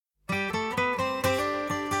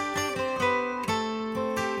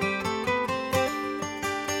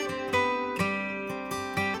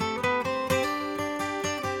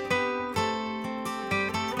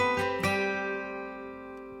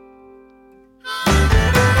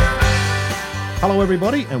Hello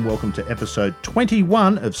everybody and welcome to episode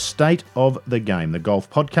 21 of State of the Game, the golf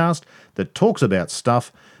podcast that talks about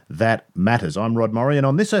stuff that matters. I'm Rod Murray, and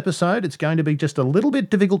on this episode it's going to be just a little bit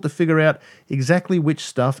difficult to figure out exactly which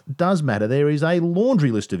stuff does matter. There is a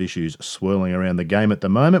laundry list of issues swirling around the game at the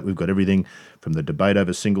moment. We've got everything from the debate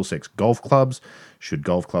over single-sex golf clubs. Should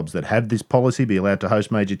golf clubs that have this policy be allowed to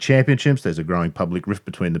host major championships? There's a growing public rift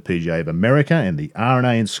between the PGA of America and the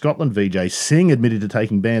R&A in Scotland. Vijay Singh admitted to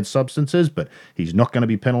taking banned substances, but he's not going to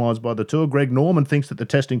be penalised by the Tour. Greg Norman thinks that the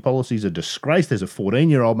testing policy is a disgrace. There's a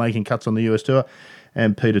 14-year-old making cuts on the US Tour.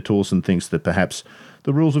 And Peter Torson thinks that perhaps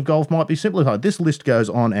the rules of golf might be simplified. This list goes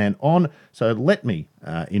on and on. So let me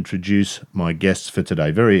introduce my guests for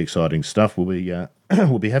today. Very exciting stuff.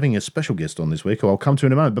 We'll be having a special guest on this week, who I'll come to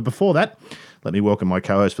in a moment. But before that, let me welcome my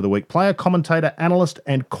co-host for the week, player, commentator, analyst,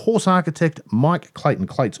 and course architect, Mike Clayton.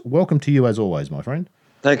 Clates, welcome to you as always, my friend.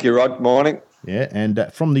 Thank you, Rod. Morning. Yeah, and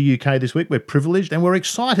from the UK this week, we're privileged and we're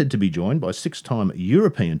excited to be joined by six-time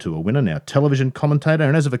European Tour winner, now television commentator,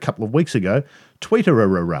 and as of a couple of weeks ago,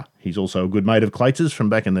 tweeter-a-ra-ra. He's also a good mate of Clates' from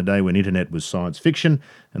back in the day when internet was science fiction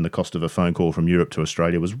and the cost of a phone call from Europe to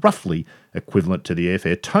Australia was roughly equivalent to the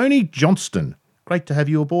airfare. Tony Johnston, great to have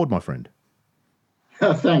you aboard, my friend.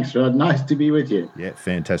 Oh, thanks, Rod. Nice to be with you. Yeah,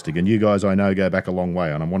 fantastic. And you guys, I know, go back a long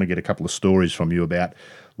way, and I want to get a couple of stories from you about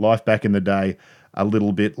life back in the day a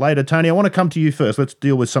little bit later. Tony, I want to come to you first. Let's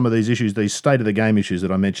deal with some of these issues, these state of the game issues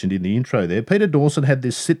that I mentioned in the intro there. Peter Dawson had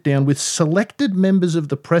this sit down with selected members of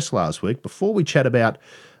the press last week. Before we chat about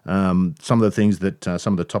some of the things that,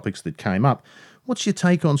 some of the topics that came up, what's your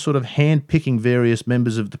take on sort of hand-picking various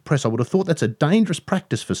members of the press? I would have thought that's a dangerous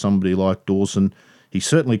practice for somebody like Dawson. He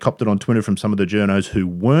certainly copped it on Twitter from some of the journos who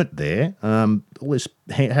weren't there.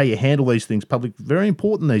 How you handle these things public, very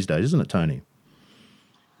important these days, isn't it, Tony?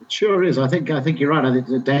 It sure is. I think you're right. I think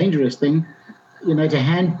it's a dangerous thing, to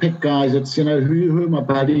handpick guys. It's who are my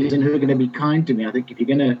buddies and who are going to be kind to me. I think if you're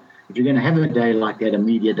going to have a day like that, a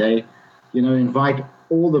media day, invite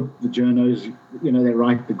all the journos, that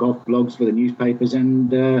write the golf blogs for the newspapers,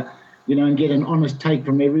 and and get an honest take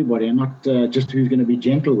from everybody, and not just who's going to be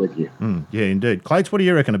gentle with you. Yeah, indeed. Clates, what do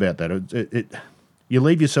you reckon about that? You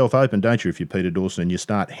leave yourself open, don't you, if you're Peter Dawson and you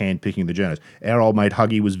start hand-picking the journos. Our old mate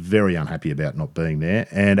Huggy was very unhappy about not being there,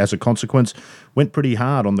 and as a consequence, went pretty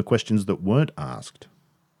hard on the questions that weren't asked.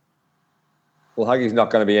 Well, Huggy's not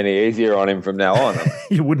going to be any easier on him from now on.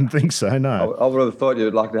 You wouldn't think so, no. I would have thought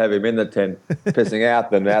you'd like to have him in the tent pissing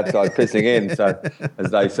out than outside pissing in, so as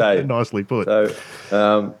they say. Nicely put.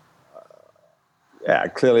 So, yeah,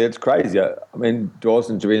 clearly it's crazy. I mean,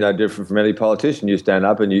 Dawson should be no different from any politician. You stand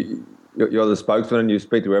up and you're the spokesman and you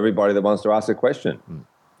speak to everybody that wants to ask a question.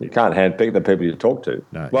 You can't handpick the people you talk to.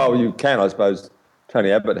 No, well, you can, I suppose. Tony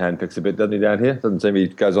Abbott handpicks a bit, doesn't he, down here? Doesn't seem he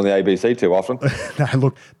goes on the ABC too often. No,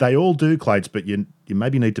 look, they all do, Clates, but you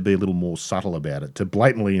maybe need to be a little more subtle about it. To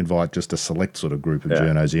blatantly invite just a select sort of group of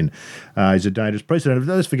journos in is a dangerous precedent.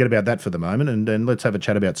 Let's forget about that for the moment, and then let's have a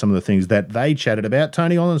chat about some of the things that they chatted about.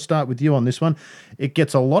 Tony, I'm going to start with you on this one. It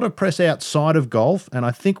gets a lot of press outside of golf, and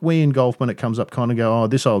I think we in golf, when it comes up, kind of go, oh,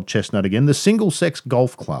 this old chestnut again. The single-sex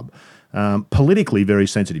golf club, politically very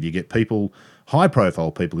sensitive. You get people,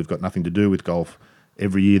 high-profile people who've got nothing to do with golf.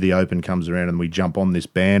 Every year the Open comes around and we jump on this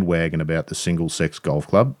bandwagon about the single-sex golf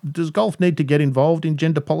club. Does golf need to get involved in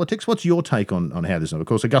gender politics? What's your take on how this is? Of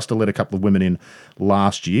course, Augusta let a couple of women in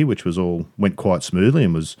last year, which went quite smoothly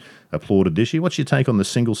and was applauded this year. What's your take on the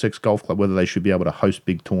single-sex golf club, whether they should be able to host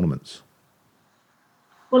big tournaments?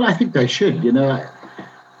 Well, I think they should.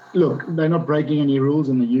 Look, they're not breaking any rules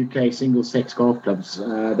in the UK single-sex golf clubs.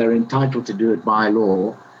 They're entitled to do it by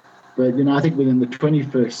law. But, I think within the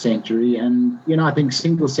 21st century, and, I think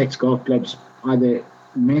single-sex golf clubs, either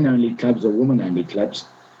men-only clubs or women-only clubs,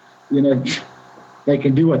 they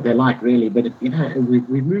can do what they like, really. But,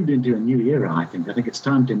 we've moved into a new era, I think. I think it's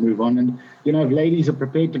time to move on. And, if ladies are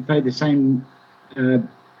prepared to pay the same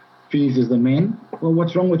fees as the men, well,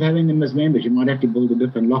 what's wrong with having them as members? You might have to build a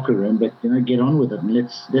different locker room, but, get on with it and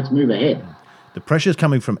let's move ahead. The pressure's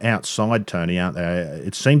coming from outside, Tony, aren't they?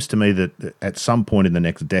 It seems to me that at some point in the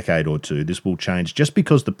next decade or two, this will change just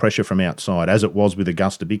because the pressure from outside, as it was with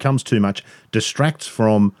Augusta, becomes too much, distracts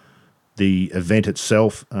from the event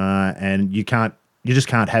itself, and you just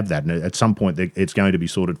can't have that. And at some point, it's going to be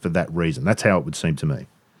sorted for that reason. That's how it would seem to me.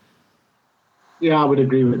 Yeah, I would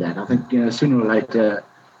agree with that. I think sooner or later,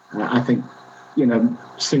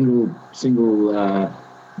 single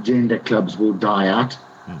gender clubs will die out.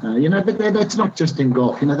 But that's not just in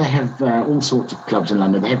golf. They have all sorts of clubs in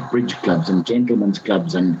London. They have bridge clubs and gentlemen's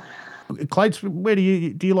clubs and Clates, where do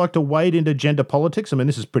you like to wade into gender politics? I mean,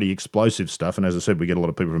 this is pretty explosive stuff, and as I said, we get a lot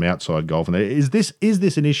of people from outside golf. And is this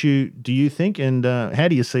an issue, do you think? And how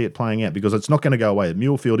do you see it playing out? Because it's not going to go away.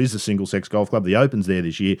 Muirfield is a single-sex golf club. The Open's there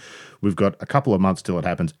this year. We've got a couple of months till it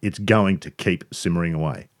happens. It's going to keep simmering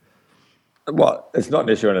away. Well, it's not an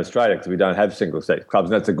issue in Australia because we don't have single-sex clubs,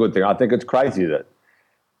 and that's a good thing. I think it's crazy that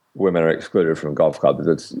women are excluded from golf clubs.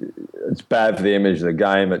 It's bad for the image of the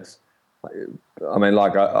game.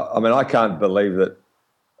 I can't believe that.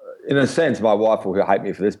 In a sense, my wife will hate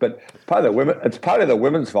me for this, but it's part of the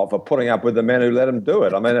women's fault for putting up with the men who let them do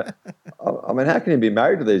it. I mean, how can you be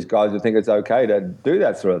married to these guys who think it's okay to do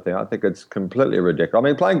that sort of thing? I think it's completely ridiculous. I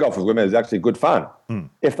mean, playing golf with women is actually good fun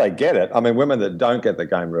if they get it. I mean, women that don't get the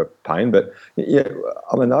game are a pain, but yeah,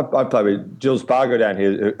 I mean, I play with Jill Spargo down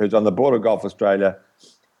here, who's on the board of Golf Australia.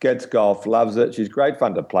 Gets golf, loves it. She's great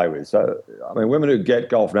fun to play with. So, I mean, women who get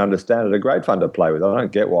golf and understand it are great fun to play with. I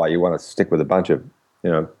don't get why you want to stick with a bunch of,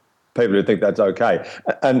 people who think that's okay.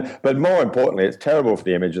 But more importantly, it's terrible for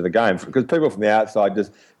the image of the game because people from the outside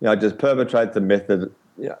just perpetrate the myth that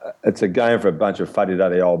it's a game for a bunch of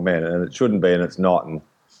fuddy-duddy old men, and it shouldn't be, and it's not. And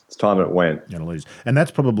it's time it went. And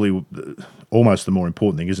that's probably almost the more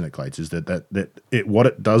important thing, isn't it, Clates, is what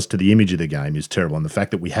it does to the image of the game is terrible. And the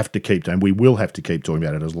fact that we will have to keep talking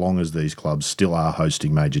about it as long as these clubs still are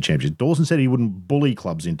hosting major championships. Dawson said he wouldn't bully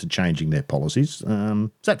clubs into changing their policies. Is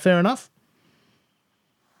that fair enough?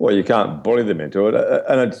 Well, you can't bully them into it.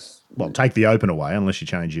 And it's... Well, take the Open away unless you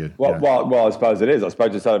change your... Well, I suppose it is. I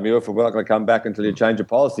suppose you say to Muirfield, we're not going to come back until you change your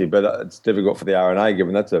policy, but it's difficult for the RNA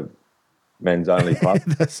given that's a men's only club.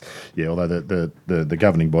 Although the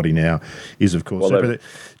governing body now is, of course, separate.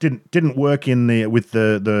 It didn't work with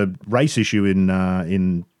the race issue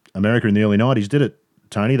in America in the early 90s, did it,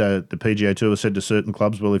 Tony? The PGA Tour said to certain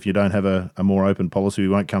clubs, well, if you don't have a more open policy, we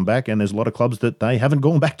won't come back. And there's a lot of clubs that they haven't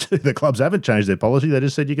gone back to. The clubs haven't changed their policy. They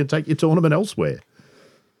just said you can take your tournament elsewhere.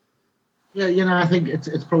 Yeah, I think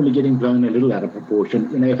it's probably getting blown a little out of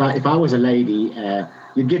proportion. If I was a lady,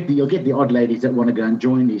 you'll get the odd ladies that want to go and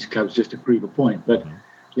join these clubs just to prove a point. But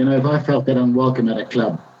if I felt that unwelcome at a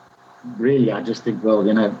club, really, I just think, well,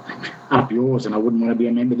 up yours, and I wouldn't want to be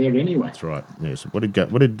a member there anyway. That's right. Yes. What did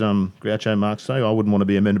Groucho Marx say? I wouldn't want to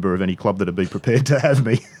be a member of any club that'd be prepared to have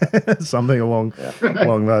me. Something along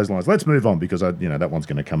those lines. Let's move on because that one's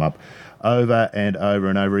going to come up over and over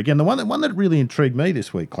and over again. The one that really intrigued me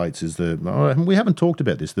this week, Clates, is we haven't talked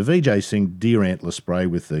about this. The Vijay Singh deer antler spray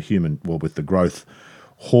with the growth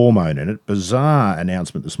hormone in it. Bizarre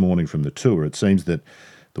announcement this morning from the tour. It seems that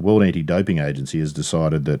the World Anti-Doping Agency has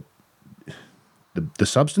decided that the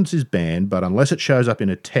substance is banned, but unless it shows up in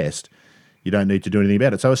a test, you don't need to do anything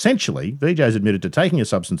about it. So essentially, Vijay's admitted to taking a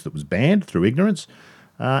substance that was banned through ignorance,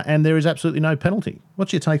 and there is absolutely no penalty.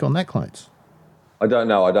 What's your take on that, Clates? I don't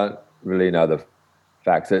know. I don't really know the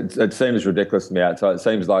facts. It seems ridiculous to me outside. It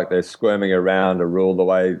seems like they're squirming around a rule the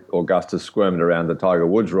way Augusta squirmed around the Tiger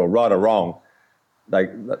Woods rule. Right or wrong, they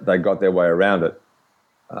got their way around it.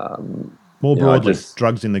 More broadly,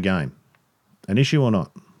 drugs in the game. An issue or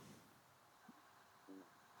not?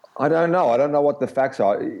 I don't know. I don't know what the facts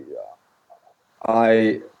are.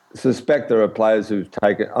 I suspect there are players who've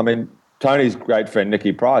taken... I mean, Tony's great friend,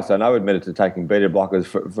 Nicky Price, I know admitted to taking beta blockers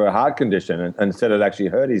for a heart condition and said it actually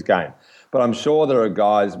hurt his game. But I'm sure there are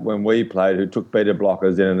guys, when we played, who took beta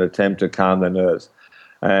blockers in an attempt to calm their nerves.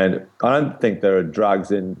 And I don't think there are drugs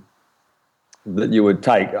that you would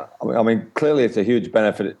take. I mean, clearly it's a huge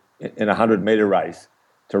benefit in a 100-metre race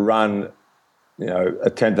to run,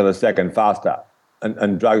 a tenth of a second faster.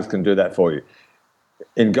 And drugs can do that for you.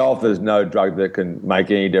 In golf, there's no drug that can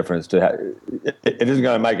make any difference. It isn't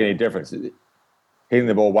going to make any difference. Hitting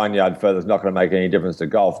the ball 1 yard further is not going to make any difference to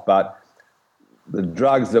golf. But the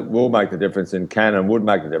drugs that will make the difference in can and would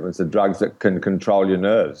make the difference are drugs that can control your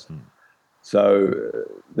nerves. So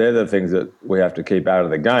they're the things that we have to keep out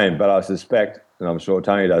of the game. But I suspect, and I'm sure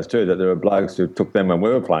Tony does too, that there are blokes who took them when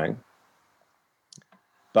we were playing.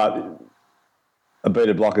 But a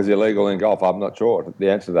beta blocker is illegal in golf. I'm not sure the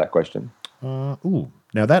answer to that question. Now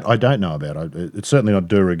that I don't know about. It's certainly not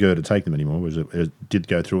de rigueur to take them anymore. It did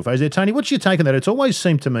go through a phase there. Tony, what's your take on that? It's always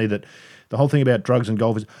seemed to me that the whole thing about drugs and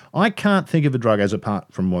golf is, I can't think of a drug apart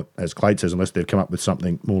from what, as Clate says, unless they've come up with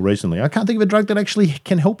something more recently, I can't think of a drug that actually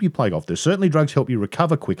can help you play golf. There's certainly drugs help you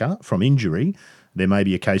recover quicker from injury. There may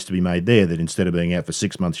be a case to be made there that instead of being out for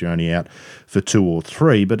 6 months, you're only out for 2 or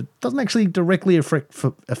 3, but it doesn't actually directly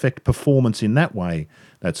affect performance in that way,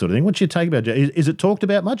 that sort of thing. What's your take about it? Is it talked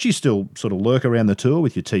about much? You still sort of lurk around the tour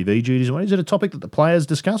with your TV duties? Is it a topic that the players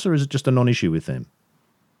discuss, or is it just a non-issue with them?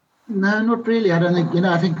 No, not really. I don't think,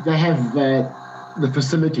 I think they have the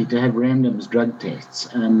facility to have randoms drug tests.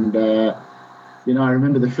 And, I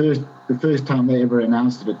remember the first time they ever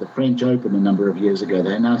announced it at the French Open a number of years ago.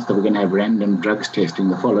 They announced that we're going to have random drugs testing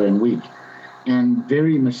the following week. And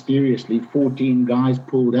very mysteriously, 14 guys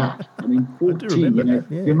pulled out. I mean, 14,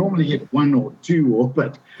 you normally get 1 or 2,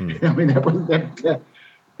 but I mean, that was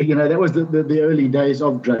that was the early days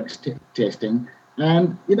of drugs testing.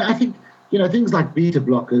 And, I think, things like beta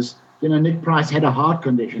blockers, Nick Price had a heart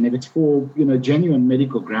condition. If it's for, genuine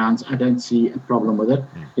medical grounds, I don't see a problem with it.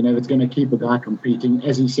 If it's going to keep a guy competing,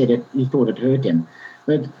 as he said, he thought it hurt him.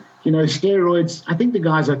 But, steroids, I think the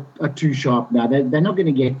guys are too sharp now. They're not going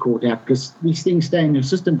to get caught out because these things stay in your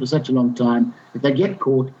system for such a long time. If they get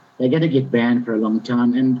caught, they're going to get banned for a long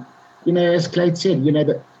time. And, as Clayton said,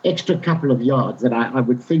 the extra couple of yards that I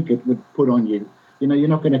would think it would put on you, you're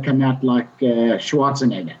not going to come out like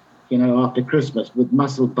Schwarzenegger, after Christmas with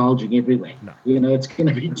muscle bulging everywhere. No. It's going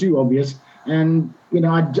to be too obvious. And,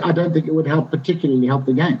 I don't think it would particularly help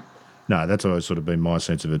the game. No, that's always sort of been my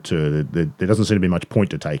sense of it too. There doesn't seem to be much point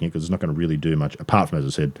to taking it because it's not going to really do much, apart from, as I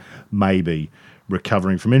said, maybe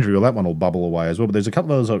recovering from injury. Well, that one will bubble away as well. But there's a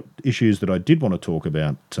couple of other issues that I did want to talk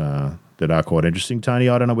about that are quite interesting. Tony,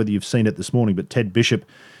 I don't know whether you've seen it this morning, but Ted Bishop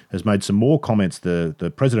has made some more comments.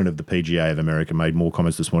 The president of the PGA of America made more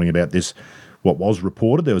comments this morning about this, what was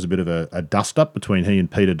reported. There was a bit of a dust-up between he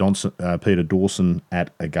and Peter Dawson at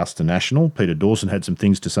Augusta National. Peter Dawson had some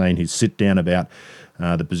things to say in his sit-down about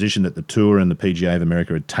the position that the Tour and the PGA of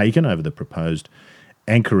America had taken over the proposed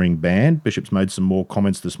anchoring ban. Bishop's made some more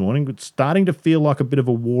comments this morning. It's starting to feel like a bit of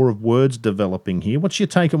a war of words developing here. What's your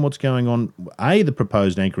take on what's going on? A, the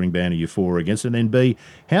proposed anchoring ban, are you for or against? And then B,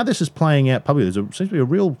 how this is playing out publicly. There seems to be a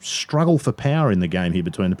real struggle for power in the game here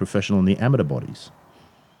between the professional and the amateur bodies.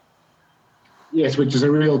 Yes, which is a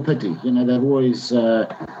real pity. They've always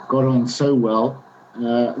got on so well.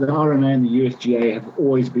 The RNA and the USGA have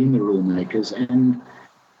always been the rule makers. And,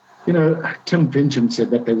 Tim Fincham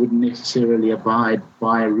said that they wouldn't necessarily abide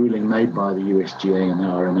by a ruling made by the USGA and the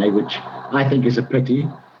RNA, which I think is a pity.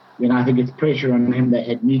 I think it's pressure on him. They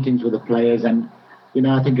had meetings with the players. And,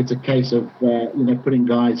 I think it's a case of, putting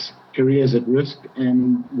guys' careers at risk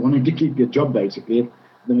and wanting to keep your job, basically. If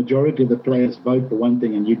the majority of the players vote for one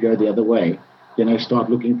thing and you go the other way, start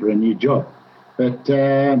looking for a new job. But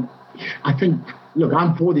I think, look,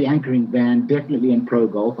 I'm for the anchoring ban, definitely in pro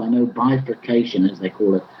golf. I know bifurcation, as they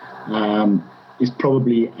call it, is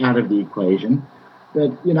probably out of the equation.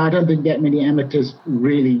 But, I don't think that many amateurs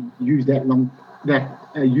really use an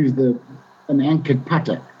anchored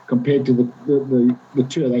putter compared to the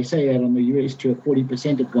Tour. They say that on the US Tour,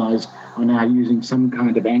 40% of guys are now using some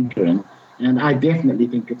kind of anchoring. And I definitely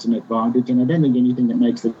think it's an advantage. And I don't think anything that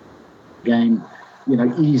makes the game,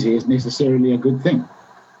 easy is necessarily a good thing.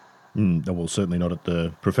 Well, certainly not at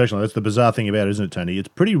the professional. That's the bizarre thing about it, isn't it, Tony? It's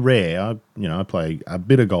pretty rare. I play a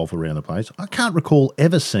bit of golf around the place. I can't recall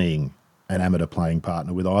ever seeing an amateur playing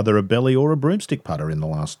partner with either a belly or a broomstick putter in the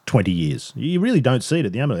last 20 years. You really don't see it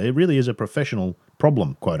at the amateur. It really is a professional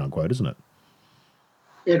problem, quote unquote, isn't it?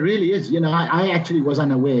 It really is. I actually was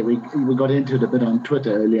unaware. We got into it a bit on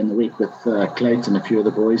Twitter earlier in the week with Clayton and a few of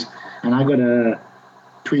the boys, and I got a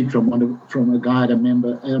tweet from a guy, a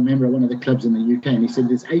member of one of the clubs in the UK, and he said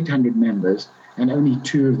there's 800 members and only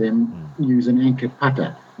 2 of them use an anchored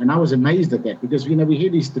putter. And I was amazed at that because, we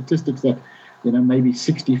hear these statistics that, maybe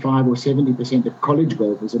 65 or 70% of college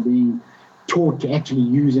golfers are being taught to actually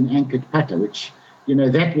use an anchored putter, which,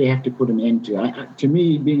 that we have to put an end to. To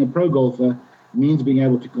me, being a pro golfer means being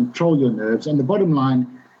able to control your nerves. And the bottom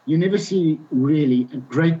line, you never see really a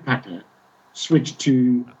great putter switch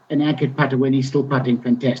to an anchored putter when he's still putting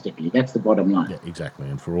fantastically. That's the bottom line. Yeah, exactly.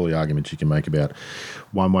 And for all the arguments you can make about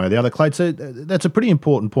one way or the other, Clay, so that's a pretty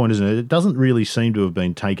important point, isn't it? It doesn't really seem to have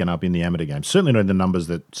been taken up in the amateur game. Certainly not the numbers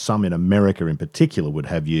that some in America in particular would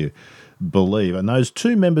have you believe. And those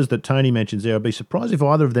 2 members that Tony mentions there, I'd be surprised if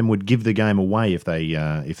either of them would give the game away if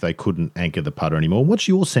they couldn't anchor the putter anymore. What's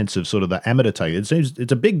your sense of sort of the amateur take? It seems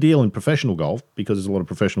it's a big deal in professional golf because there's a lot of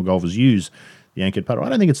professional golfers use the anchored putter. I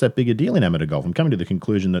don't think it's that big a deal in amateur golf. I'm coming to the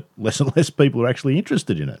conclusion that less and less people are actually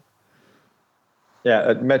interested in it. Yeah,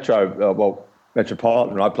 at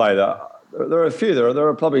Metropolitan, I play there are a few. There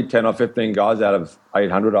are probably 10 or 15 guys out of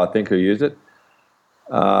 800, I think, who use it.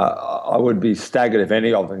 I would be staggered if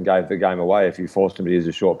any of them gave the game away if you forced them to use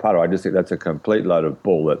a short putter. I just think that's a complete load of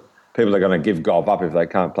bull that people are going to give golf up if they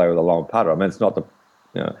can't play with a long putter. I mean, it's not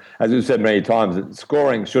as we've said many times,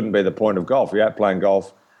 scoring shouldn't be the point of golf. You're out playing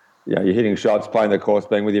golf, you're hitting shots, playing the course,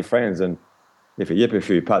 being with your friends, and if you yip a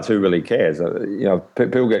few putts, who really cares?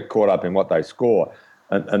 People get caught up in what they score,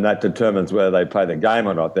 and that determines whether they play the game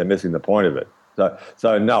or not. They're missing the point of it.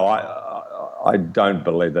 So no, I don't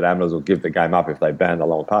believe that amateurs will give the game up if they ban the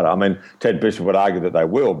long putter. I mean, Ted Bishop would argue that they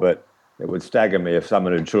will, but it would stagger me if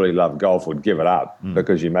someone who truly loved golf would give it up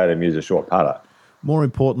because you made him use a short putter. More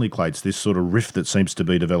importantly, Clates, this sort of rift that seems to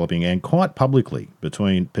be developing, and quite publicly,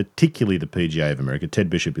 between particularly the PGA of America. Ted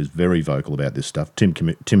Bishop is very vocal about this stuff. Tim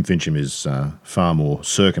Fincham is far more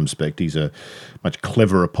circumspect. He's a much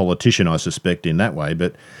cleverer politician, I suspect, in that way.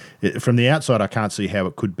 But from the outside, I can't see how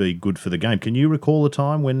it could be good for the game. Can you recall a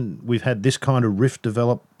time when we've had this kind of rift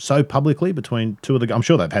develop so publicly between two of the... I'm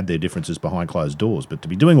sure they've had their differences behind closed doors, but to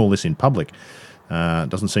be doing all this in public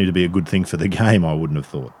doesn't seem to be a good thing for the game, I wouldn't have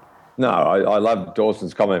thought. No, I love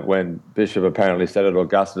Dawson's comment when Bishop apparently said at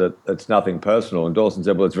Augusta that it's nothing personal, and Dawson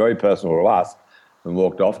said, "Well, it's very personal to us," and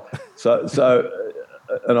walked off.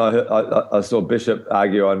 And I saw Bishop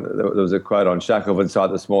argue on. There was a quote on Shackelford's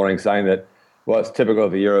site this morning saying that, well, it's typical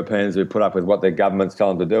of the Europeans who put up with what their governments tell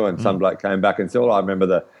them to do, and some bloke came back and said, "Well, I remember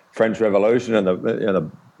the French Revolution and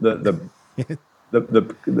the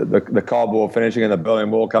Cold War finishing and the Berlin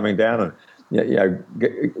Wall coming down,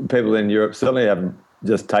 and people in Europe certainly haven't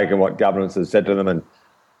just taken what governments have said to them." And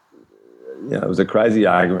it was a crazy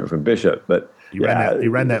argument from Bishop, but he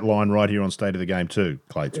ran that line right here on State of the Game too,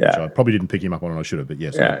 Clates, which I probably didn't pick him up on, and I should have, but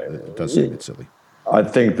yes, it does seem a bit silly. I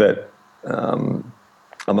think that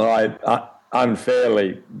I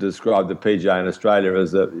unfairly described the PGA in Australia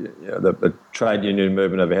as the trade union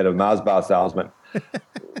movement of a head of Mars bar salesman,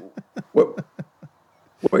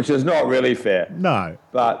 which is not really fair. No,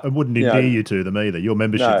 but it wouldn't endear you to them either. Your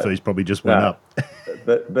membership fees probably just went up.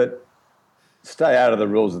 but stay out of the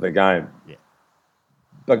rules of the game. Yeah.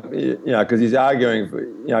 But because he's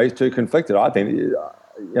arguing, he's too conflicted. I think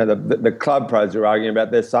the club pros are arguing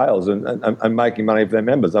about their sales and making money for their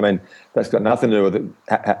members. I mean, that's got nothing to do with it.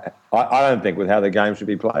 I don't think with how the game should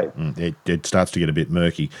be played. It starts to get a bit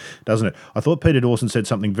murky, doesn't it? I thought Peter Dawson said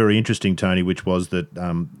something very interesting, Tony, which was that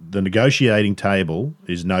the negotiating table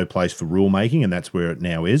is no place for rule making, and that's where it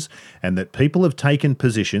now is, and that people have taken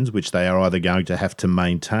positions which they are either going to have to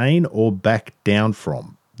maintain or back down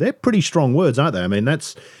from. They're pretty strong words, aren't they? I mean,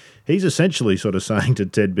 he's essentially sort of saying to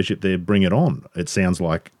Ted Bishop there, bring it on, it sounds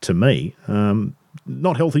like to me.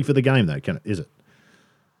 Not healthy for the game, though, is it?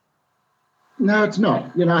 No, it's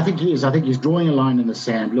not. I think he is. I think he's drawing a line in the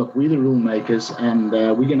sand. Look, we're the rule makers, and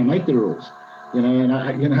we're going to make the rules.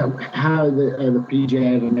 How the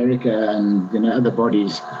PGA of America and other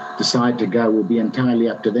bodies decide to go will be entirely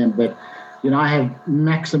up to them. But I have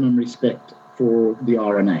maximum respect for the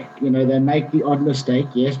R&A. They make the odd mistake,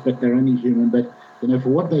 yes, but they're only human. But for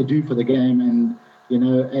what they do for the game, and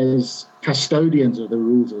as custodians of the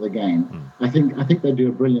rules of the game, I think they do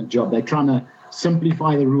a brilliant job. They're trying to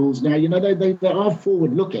simplify the rules now. They are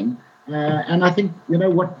forward looking, and I think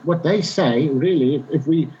what they say really,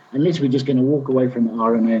 unless we're just going to walk away from the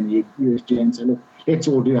R&A and the USG and say, look, let's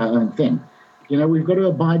all do our own thing. We've got to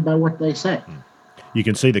abide by what they say. You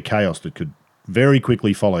can see the chaos that could very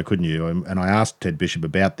quickly follow, couldn't you? And I asked Ted Bishop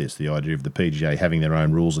about this, the idea of the PGA having their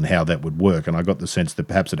own rules and how that would work, and I got the sense that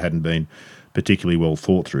perhaps it hadn't been particularly well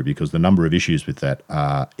thought through, because the number of issues with that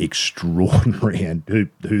are extraordinary, and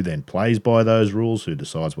who then plays by those rules, who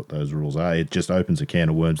decides what those rules are. It just opens a can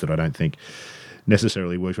of worms that I don't think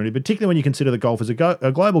necessarily works for any, particularly when you consider that golf is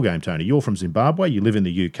a global game, Tony. You're from Zimbabwe, you live in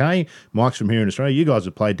the UK, Mike's from here in Australia, you guys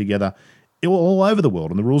have played together all over the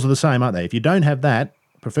world, and the rules are the same, aren't they? If you don't have that,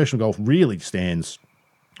 professional golf really stands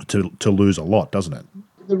to lose a lot, doesn't it?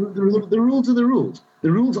 The rules are the rules.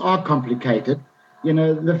 The rules are complicated.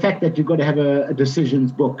 The fact that you've got to have a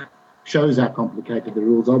decisions book shows how complicated the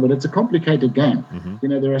rules are, but it's a complicated game.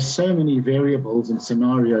 Mm-hmm. There are so many variables and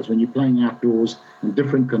scenarios when you're playing outdoors in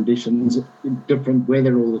different conditions, in different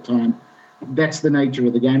weather all the time. That's the nature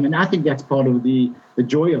of the game, and I think that's part of the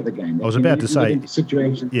joy of the game. I was about to say,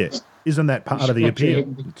 situations. Yes. Isn't that part of the appeal?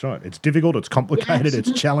 That's right. It's difficult, it's complicated,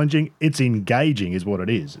 it's challenging, it's engaging is what it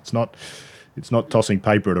is. It's not tossing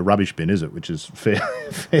paper at a rubbish bin, is it? Which is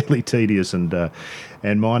fairly tedious and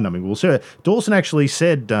mind-numbing. Well, Sarah, Dawson actually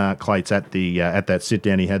said, Clates, at that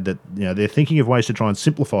sit-down he had, that they're thinking of ways to try and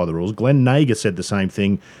simplify the rules. Glenn Nager said the same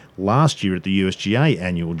thing last year at the USGA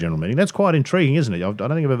annual general meeting. That's quite intriguing, isn't it? I don't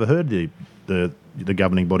think I've ever heard the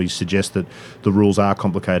governing bodies suggest that the rules are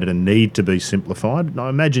complicated and need to be simplified. I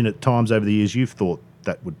imagine at times over the years you've thought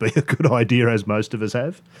that would be a good idea, as most of us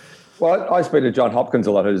have. Well, I speak to John Hopkins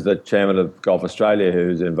a lot, who's the chairman of Golf Australia,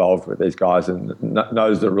 who's involved with these guys and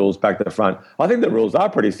knows the rules back to front. I think the rules are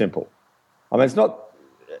pretty simple. I mean,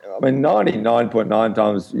 99.9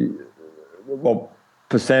 times,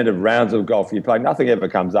 percent of rounds of golf you play, nothing ever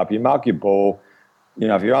comes up. You mark your ball.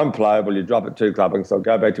 If you're unplayable, you drop it 2 club lengths, so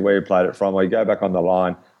go back to where you played it from, or you go back on the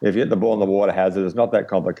line. If you hit the ball in the water hazard, it's not that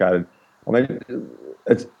complicated. I mean,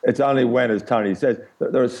 it's only when, as Tony says,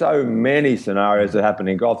 there are so many scenarios that happen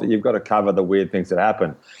in golf that you've got to cover the weird things that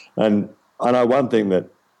happen. And I know one thing that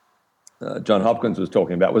John Hopkins was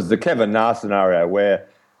talking about was the Kevin Na scenario where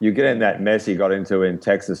you get in that mess he got into in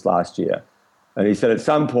Texas last year. And he said at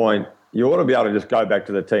some point, you ought to be able to just go back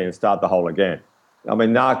to the tee and start the hole again. I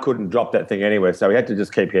mean, Na couldn't drop that thing anywhere, so he had to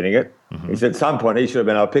just keep hitting it. Mm-hmm. He said at some point he should have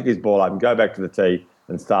been able to pick his ball up and go back to the tee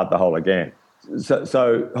and start the hole again.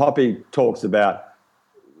 So Hoppy talks about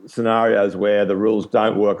scenarios where the rules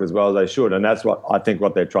don't work as well as they should, and that's what I think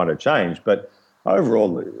what they're trying to change. But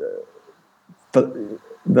overall, for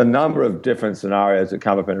the number of different scenarios that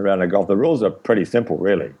come up in a round of golf, the rules are pretty simple,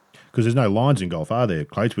 really. Because there's no lines in golf, are there,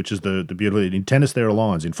 Clates? Which is the beauty. In tennis, there are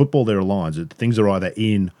lines. In football, there are lines. Things are either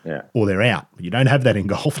in or they're out. You don't have that in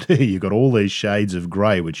golf, do you? You've got all these shades of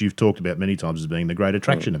grey, which you've talked about many times as being the great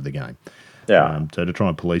attraction of the game. Yeah. So to try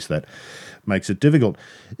and police that makes it difficult.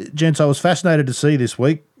 Gents, I was fascinated to see this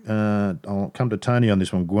week. I'll come to Tony on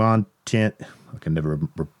this one. Guan Tian.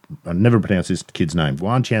 I never pronounce this kid's name.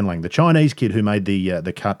 Guan Tianlang, the Chinese kid who made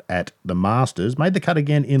the cut at the Masters, made the cut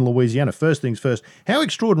again in Louisiana. First things first, how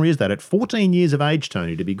extraordinary is that at 14 years of age,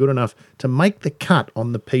 Tony, to be good enough to make the cut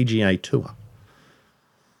on the PGA Tour?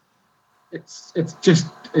 It's just,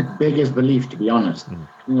 it beggars belief, to be honest.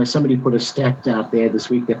 You know, somebody put a stat out there this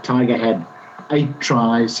week that Tiger had 8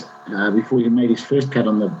 tries before he made his first cut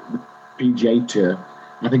on the PGA Tour,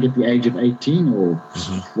 I think at the age of 18 or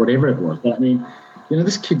whatever it was. But I mean, you know,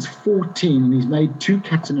 this kid's 14 and he's made 2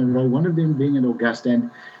 cuts in a row, one of them being at Augusta. And,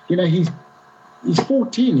 you know, he's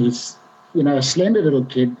 14. He's, you know, a slender little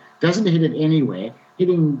kid, doesn't hit it anywhere,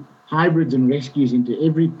 hitting hybrids and rescues into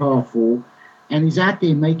every par 4. And he's out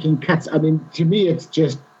there making cuts. I mean, to me, it's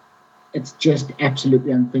just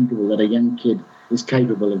absolutely unthinkable that a young kid is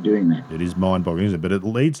capable of doing that. It is mind-boggling, isn't it? But it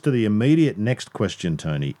leads to the immediate next question,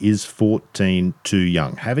 Tony. Is 14 too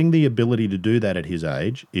young? Having the ability to do that at his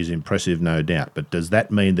age is impressive, no doubt. But does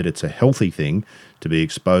that mean that it's a healthy thing to be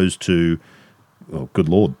exposed to, well, good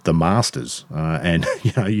Lord, the Masters and,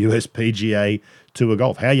 you know, US PGA Tour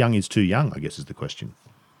golf? How young is too young, I guess, is the question.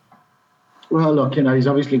 Well, look, you know, he's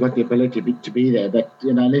obviously got the ability to be there, but,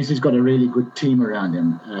 you know, unless he's got a really good team around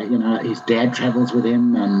him, you know, his dad travels with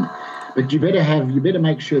him, but you better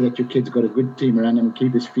make sure that your kid's got a good team around him and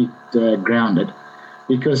keep his feet grounded,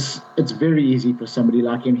 because it's very easy for somebody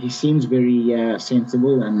like him. He seems very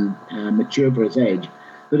sensible and mature for his age,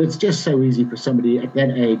 but it's just so easy for somebody at that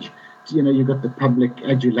age. You know, you've got the public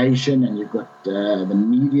adulation and you've got the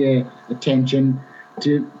media attention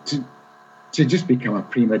to just become a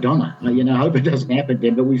prima donna. You know, I hope it doesn't happen to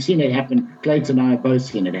him, but we've seen it happen. Clates and I have both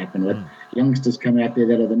seen it happen with youngsters come out there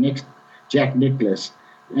that are the next Jack Nicklaus,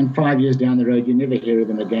 and 5 years down the road, you never hear of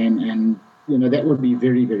them again, and, you know, that would be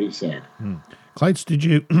very, very sad. Clates,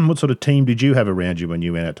 what sort of team did you have around you when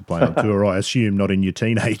you went out to play on tour? I assume not in your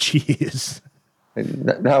teenage years.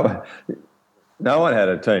 No one had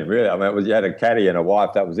a team, really. I mean, you had a caddy and a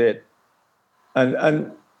wife, that was it.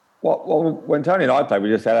 And well, when Tony and I played, we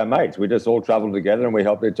just had our mates. We just all travelled together and we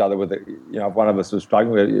helped each other with it. You know, if one of us was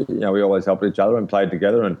struggling, we always helped each other and played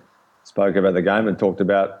together and spoke about the game and talked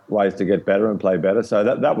about ways to get better and play better. So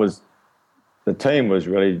that was, the team was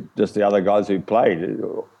really just the other guys who played.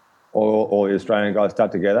 All the Australian guys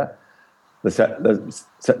stuck together. The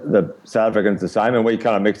South Africans the same, and we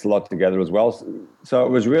kind of mixed a lot together as well. So it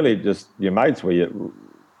was really just your mates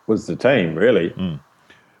was the team, really.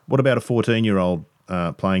 What about a 14-year-old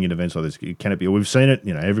playing in events like this? Can it be? We've seen it.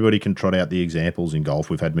 You know, everybody can trot out the examples in golf.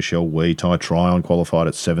 We've had Michelle Wie, Ty Tryon qualified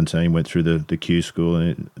at 17, went through the Q school,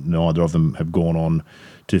 and neither of them have gone on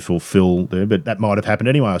to fulfil there. But that might have happened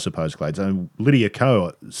anyway, I suppose, Clay. So Lydia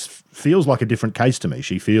Ko feels like a different case to me.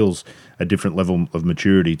 She feels a different level of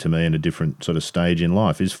maturity to me and a different sort of stage in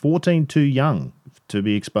life. Is 14 too young to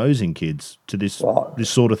be exposing kids to this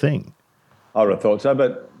sort of thing? I would have thought so,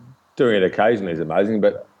 but doing it occasionally is amazing.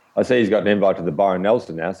 But I see he's got an invite to the Byron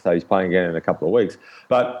Nelson now, so he's playing again in a couple of weeks.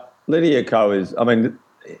 But Lydia Ko is, I mean,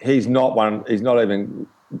 he's not even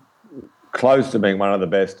close to being one of the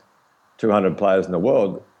best 200 players in the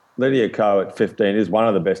world. Lydia Ko at 15 is one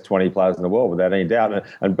of the best 20 players in the world, without any doubt,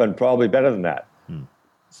 and probably better than that.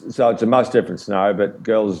 So it's a much different scenario, but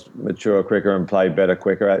girls mature quicker and play better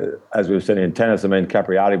quicker. As we've seen in tennis, I mean,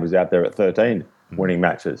 Capriati was out there at 13 winning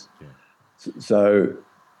matches. So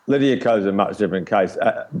Lydia Ko is a much different case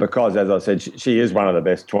because, as I said, she is one of the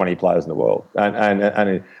best 20 players in the world. And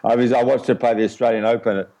I watched her play the Australian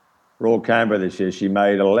Open at Royal Canberra this year. She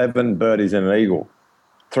made 11 birdies and an eagle,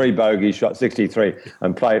 3 bogeys, shot 63,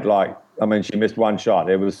 and played she missed one shot.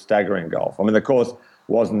 It was staggering golf. I mean, the course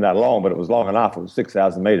wasn't that long, but it was long enough. It was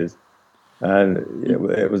 6,000 metres. And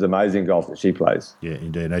it was amazing golf that she plays. Yeah,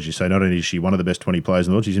 indeed. And as you say, not only is she one of the best 20 players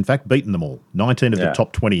in the world, she's in fact beaten them all. 19 of the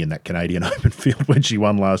top 20 in that Canadian Open field when she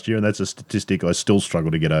won last year, and that's a statistic I still struggle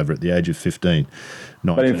to get over at the age of 15.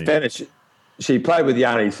 19. But in fairness, she played with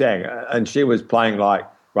Yani Tseng, and she was playing like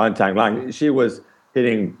Runtang Lang. She was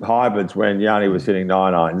hitting hybrids when Yani was hitting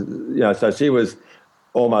 9-irons. So she was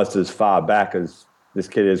almost as far back as this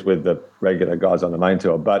kid is with the regular guys on the main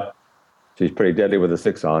tour, but she's pretty deadly with a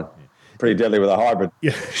 6-iron. Pretty deadly with a hybrid.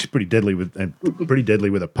 Yeah, she's pretty deadly with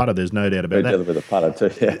a putter. There's no doubt about that. Pretty deadly with a putter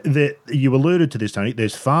too. Yeah. You alluded to this, Tony.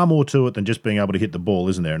 There's far more to it than just being able to hit the ball,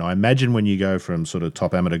 isn't there? And I imagine when you go from sort of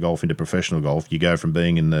top amateur golf into professional golf, you go from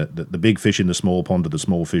being in the big fish in the small pond to the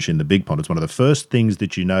small fish in the big pond. It's one of the first things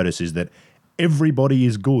that you notice is that everybody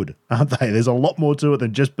is good, aren't they? There's a lot more to it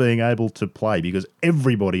than just being able to play, because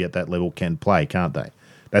everybody at that level can play, can't they?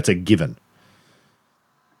 That's a given.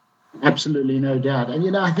 Absolutely, no doubt.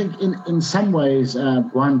 And, I think in some ways,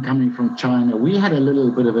 Guan coming from China, we had a little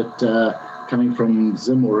bit of it coming from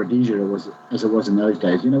Zim or Rhodesia, as it was in those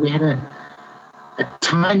days. We had a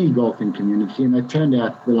tiny golfing community, and it turned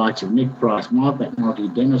out the likes of Nick Price, Mark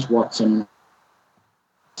McNulty, Dennis Watson,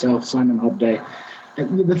 myself, Simon Hobday.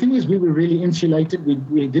 The thing is, we were really insulated.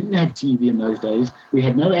 We didn't have TV in those days. We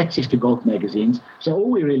had no access to golf magazines. So all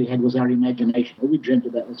we really had was our imagination. All we dreamt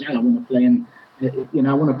about was, I want to play in...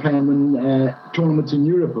 I want to play and win tournaments in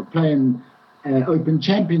Europe or play in Open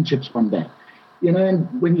Championships one day.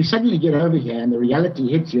 And when you suddenly get over here and the reality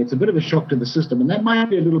hits you, it's a bit of a shock to the system. And that might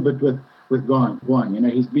be a little bit with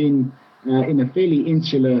Guan. He's been in a fairly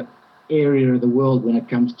insular area of the world when it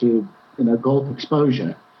comes to golf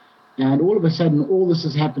exposure. And all of a sudden, all this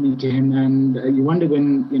is happening to him, and you wonder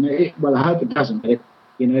when I hope it doesn't. But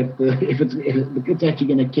if it's actually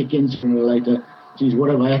going to kick in sooner or later, geez, what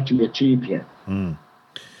have I actually achieved here? Mm.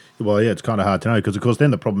 Well, yeah, it's kind of hard to know because, of course,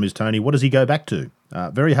 then the problem is, Tony, what does he go back to?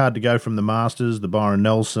 Very hard to go from the Masters, the Byron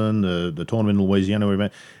Nelson, the tournament in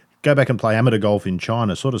Louisiana. Go back and play amateur golf in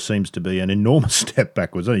China sort of seems to be an enormous step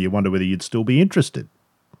backwards. You wonder whether you'd still be interested.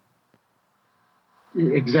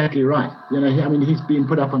 Exactly right. He's been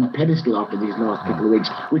put up on a pedestal after these last couple of weeks,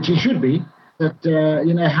 which he should be. But,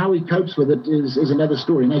 how he copes with it is another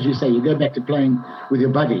story. And as you say, you go back to playing with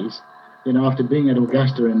your buddies, after being at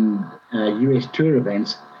Augusta and US Tour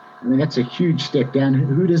events. That's a huge step down.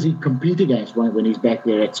 Who does he compete against when he's back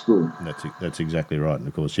there at school? That's exactly right. And,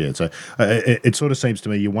 of course, yeah. So it sort of seems to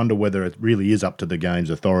me you wonder whether it really is up to the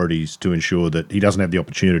game's authorities to ensure that he doesn't have the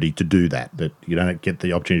opportunity to do that you don't get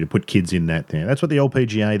the opportunity to put kids in that thing. That's what the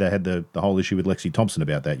LPGA, they had the whole issue with Lexi Thompson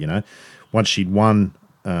about that, Once she'd won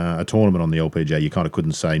a tournament on the LPGA, you kind of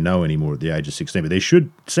couldn't say no anymore at the age of 16.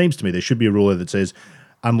 But seems to me there should be a rule that says,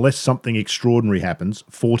 unless something extraordinary happens,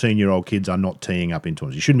 14-year-old kids are not teeing up in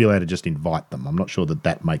tournaments. You shouldn't be allowed to just invite them. I'm not sure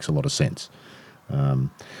that makes a lot of sense.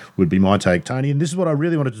 Would be my take, Tony. And this is what I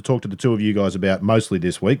really wanted to talk to the two of you guys about mostly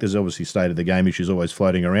this week. There's obviously state of the game issues always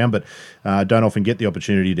floating around, but don't often get the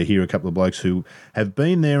opportunity to hear a couple of blokes who have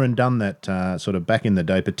been there and done that sort of back in the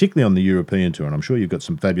day, particularly on the European Tour. And I'm sure you've got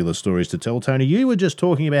some fabulous stories to tell. Tony, you were just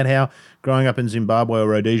talking about how growing up in Zimbabwe or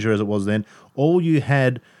Rhodesia as it was then, all you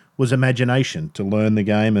had was imagination to learn the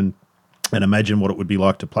game and imagine what it would be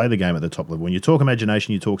like to play the game at the top level. When you talk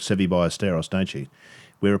imagination, you talk Seve Ballesteros, don't you?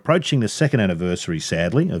 We're approaching the second anniversary,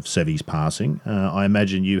 sadly, of Seve's passing. I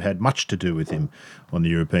imagine you had much to do with him on the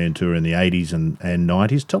European Tour in the 80s and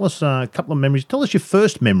 90s. Tell us a couple of memories. Tell us your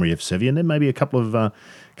first memory of Seve, and then maybe a couple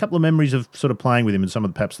of memories of sort of playing with him and some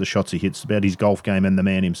of perhaps the shots he hits, about his golf game and the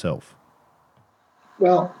man himself.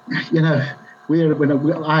 Well, when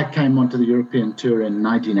I came onto the European Tour in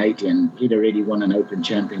 1980, and he'd already won an Open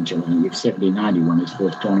Championship. In 79, he won his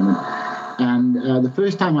first tournament. And the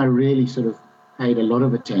first time I really sort of paid a lot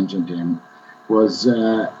of attention to him was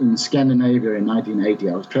in Scandinavia in 1980.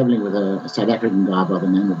 I was traveling with a South African guy by the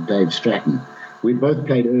name of Dave Stratton. We both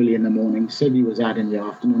played early in the morning. Seve was out in the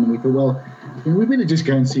afternoon, and we thought, we better just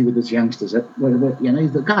go and see what this youngster's at.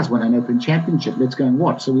 The guy's won an Open Championship. Let's go and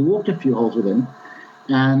watch. So we walked a few holes with him,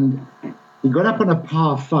 and he got up on a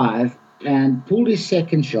par 5 and pulled his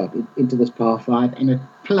second shot into this par 5, and it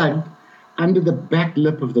plugged under the back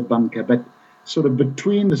lip of the bunker, but sort of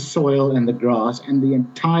between the soil and the grass, and the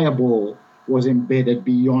entire ball was embedded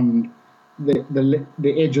beyond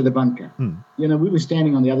the edge of the bunker. We were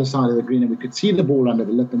standing on the other side of the green, and we could see the ball under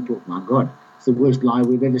the lip and thought, my God, it's the worst lie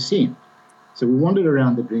we've ever seen. So we wandered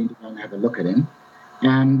around the green to go and have a look at him.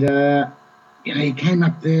 And, he came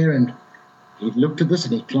up there and he looked at this,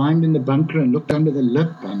 and he climbed in the bunker and looked under the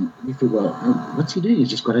lip, and we thought, well, what's he doing? He's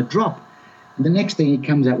just got a drop. And the next thing, he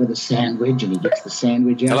comes out with a sand wedge, and he gets the sand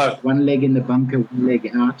wedge out. Hello. One leg in the bunker, one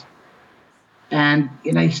leg out. And,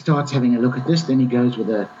 he starts having a look at this. Then he goes with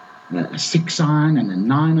a 6-iron and a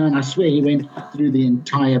 9-iron. I swear he went through the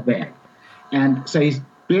entire bag. And so he's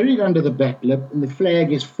buried under the back lip, and the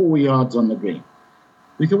flag is 4 yards on the green.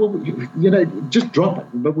 We thought, well, just drop it.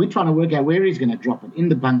 But we're trying to work out where he's going to drop it, in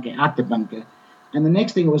the bunker, out the bunker. And the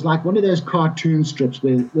next thing, it was like one of those cartoon strips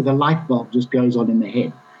where the light bulb just goes on in the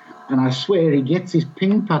head. And I swear he gets his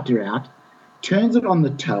ping putter out, turns it on the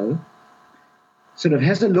toe, sort of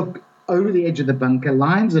has a look over the edge of the bunker,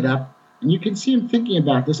 lines it up, and you can see him thinking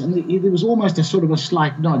about this, and there was almost a sort of a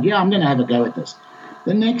slight nod. Yeah, I'm going to have a go at this.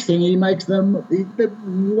 The next thing, he makes the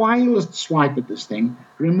wildest swipe at this thing,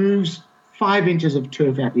 removes 5 inches of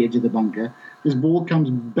turf at the edge of the bunker. This ball comes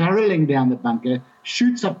barreling down the bunker,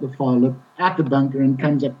 shoots up the far lip, out the bunker, and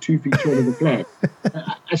comes up 2 feet short of the flag.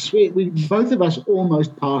 I swear, both of us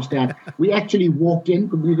almost passed out. We actually walked in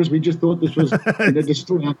because we just thought this was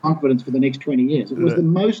destroying our confidence for the next 20 years. It was the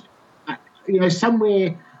most,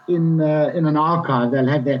 somewhere in an archive they'll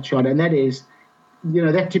have that shot, and that is,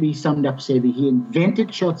 that to be summed up, Sevi. He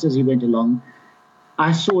invented shots as he went along.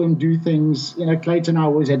 I saw him do things, Clayton and I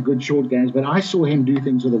always had good short games, but I saw him do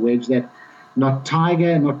things with a wedge that not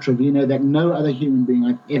Tiger, not Trevino, that no other human being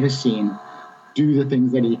I've ever seen do the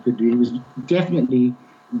things that he could do. He was definitely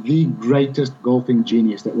the greatest golfing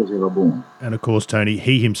genius that was ever born. And of course, Tony,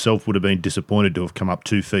 he himself would have been disappointed to have come up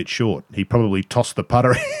 2 feet short. He probably tossed the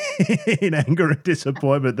putter in anger and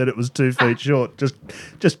disappointment that it was 2 feet short.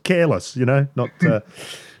 Just careless,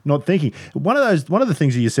 not thinking. One of the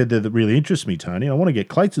things that you said there that really interests me, Tony, I want to get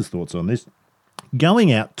Clates' thoughts on this.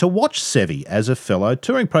 Going out to watch Seve as a fellow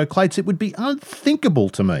touring pro, Clates, it would be unthinkable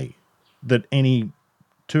to me that any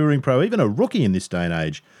touring pro, even a rookie in this day and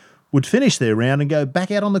age, would finish their round and go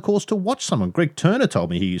back out on the course to watch someone. Greg Turner told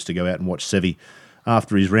me he used to go out and watch Seve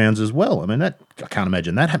after his rounds as well. I mean, I can't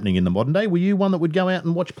imagine that happening in the modern day. Were you one that would go out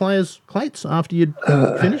and watch players, Clates, after you'd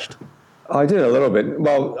finished? I did a little bit.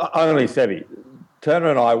 Well, only Seve. Turner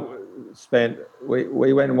and I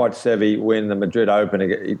we went and watched Seve win the Madrid Open.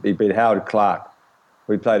 He beat Howard Clark.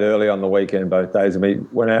 We played early on the weekend both days, and we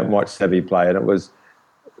went out and watched Seve play. And it was,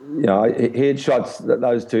 he had shots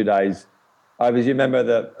those 2 days. As you remember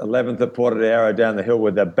the 11th at Portodero down the hill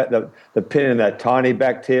with the pin in that tiny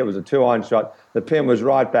back tier. It was a 2-iron shot. The pin was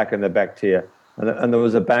right back in the back tier, and there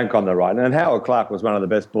was a bank on the right. And Howard Clark was one of the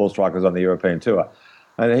best ball strikers on the European Tour.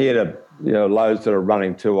 And he had a low sort of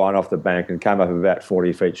running 2-iron off the bank and came up about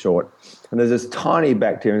 40 feet short. And there's this tiny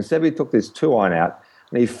back tier, and Seve took this 2-iron out,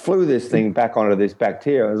 and he flew this thing back onto this back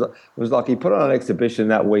tier. It was like he put on an exhibition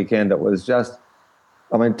that weekend that was just,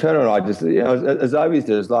 Turner and I just, as Ovies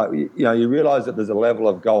did, it's like, you realise that there's a level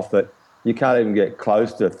of golf that you can't even get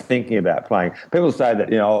close to thinking about playing. People say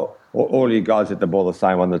that, all you guys hit the ball the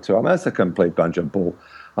same on the tour. That's a complete bunch of bull.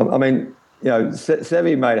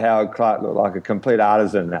 Seve made Howard Clark look like a complete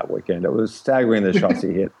artisan that weekend. It was staggering the shots he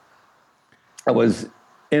hit. It was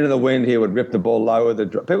into the wind. He would rip the ball lower.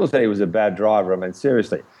 People said he was a bad driver.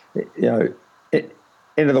 Seriously, into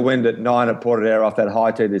the wind at 9 at Portodero off that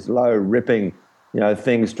high tee, this low ripping,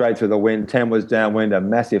 thing straight through the wind. 10 was downwind, a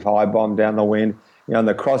massive high bomb down the wind. And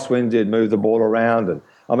the crosswinds, he'd move the ball around.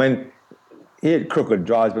 And he had crooked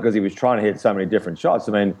drives because he was trying to hit so many different shots.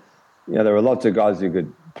 There were lots of guys who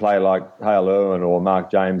could play like Hale Irwin or Mark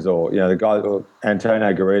James or, the guy, or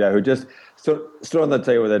Antonio Garrido, who just stood on the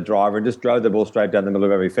tee with a driver and just drove the ball straight down the middle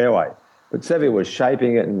of every fairway. But Seve was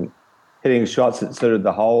shaping it and hitting shots that suited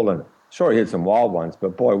the hole, and sure, he hit some wild ones,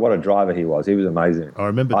 but boy, what a driver he was. He was amazing. I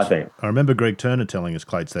remember Greg Turner telling us,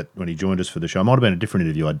 Clates, that when he joined us for the show, it might have been a different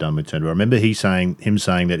interview I'd done with Turner. I remember him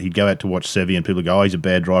saying that he'd go out to watch Seve and people go, he's a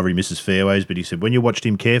bad driver, he misses fairways, but he said when you watched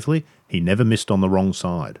him carefully, he never missed on the wrong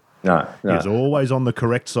side. No. He was always on the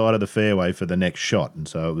correct side of the fairway for the next shot. And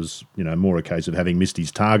so it was, more a case of having missed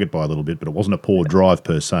his target by a little bit, but it wasn't a poor drive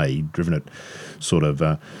per se. He'd driven it sort of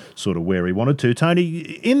where he wanted to. Tony,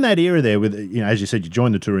 in that era there, with as you said, you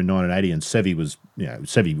joined the tour in 1980, and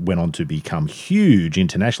Seve went on to become huge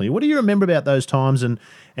internationally. What do you remember about those times and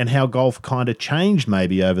how golf kind of changed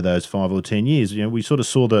maybe over those 5 or 10 years? We sort of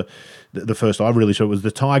saw the first I really saw it was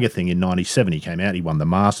the Tiger thing in 97. He came out, he won the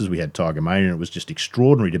Masters, we had Tiger Mania, and it was just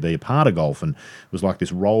extraordinary to be a part of golf, and it was like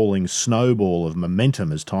this rolling snowball of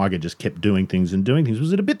momentum as Tiger just kept doing things.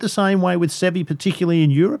 Was it a bit the same way with Seve, particularly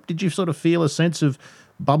in Europe? Did you sort of feel a sense of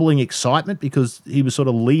bubbling excitement because he was sort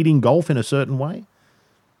of leading golf in a certain way?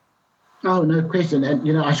 Oh, no question.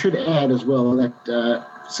 And, I should add as well that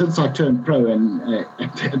since I turned pro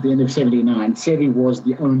at the end of 79, Seve was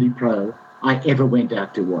the only pro I ever went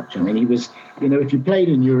out to watch. He was, if you played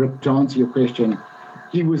in Europe, to answer your question,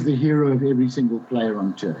 he was the hero of every single player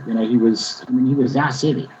on tour. He was our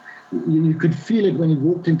Seve. you could feel it when he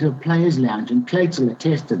walked into a player's lounge, and Clates will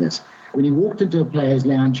attest to this. When he walked into a player's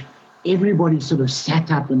lounge, everybody sort of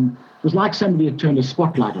sat up, and it was like somebody had turned a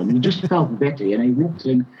spotlight on him. He just felt better. You know, he walked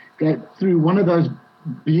in, through one of those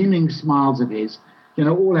beaming smiles of his, you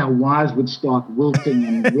know, all our wives would start wilting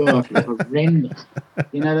and work. It was horrendous.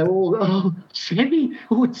 You know, they were all, oh,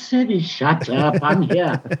 Sevi, shut up, I'm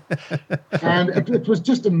here. And it was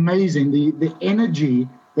just amazing, the energy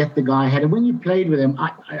that the guy had. And when you played with him,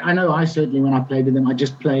 I know I certainly, when I played with him,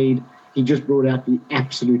 he just brought out the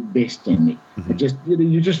absolute best in me. Mm-hmm.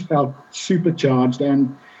 You just felt supercharged,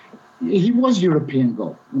 and he was European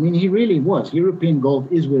golf. I mean, he really was. European golf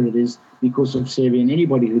is where it is because of Seve, and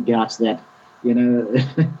anybody who doubts that, you know,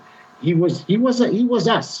 he was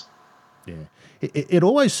us. Yeah. It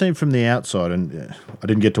always seemed from the outside, and I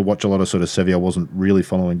didn't get to watch a lot of sort of Seve. I wasn't really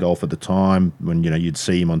following golf at the time when, you know, you'd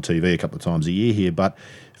see him on TV a couple of times a year here. But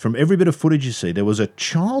from every bit of footage you see, there was a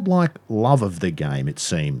childlike love of the game, it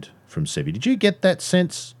seemed, from Seve. Did you get that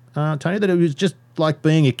sense, Tony, that it was just like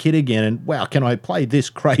being a kid again and, wow, can I play this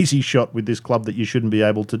crazy shot with this club that you shouldn't be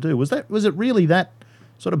able to do? Was it really that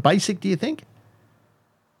sort of basic, do you think?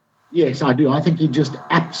 Yes, I do. I think he just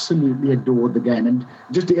absolutely adored the game. And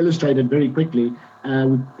just to illustrate it very quickly,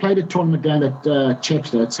 we played a tournament down at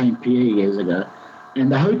Chepstow at St. Pierre years ago, and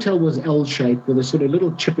the hotel was L-shaped with a sort of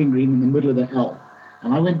little chipping green in the middle of the L.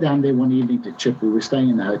 And I went down there one evening to chip. We were staying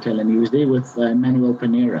in the hotel, and he was there with Manuel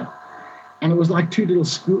Pinheiro. And it was like two little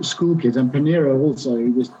school kids. And Pinheiro also,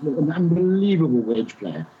 he was an unbelievable wedge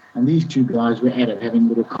player. And these two guys were at it, having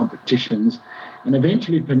little competitions. And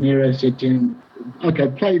eventually Pinheiro said to him, okay,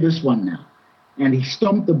 play this one now. And he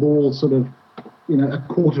stomped the ball sort of, you know, a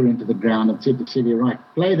quarter into the ground and said to Seve, right,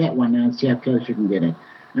 play that one now and see how close you can get it.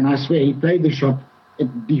 And I swear, he played the shot.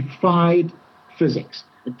 It defied physics.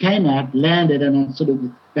 It came out, landed, and on sort of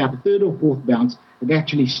about the third or fourth bounce, it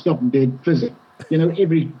actually stopped dead physics. You know,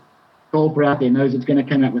 every golfer out there knows it's going to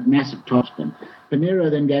come out with massive topspin.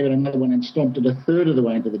 Pinheiro then gave it another one and stomped it a third of the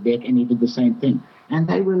way into the deck, and he did the same thing. And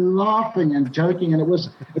they were laughing and joking, and it was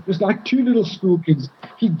like two little school kids.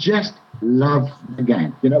 He just loved the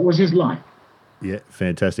game. You know, it was his life. Yeah,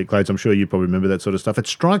 fantastic. Clates, I'm sure you probably remember that sort of stuff. It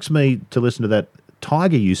strikes me to listen to that.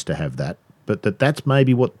 Tiger used to have that, but that's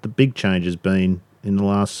maybe what the big change has been in the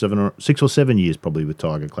last 6 or 7 years, probably, with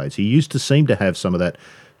Tiger. Clates. He used to seem to have some of that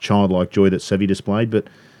childlike joy that Seve displayed, but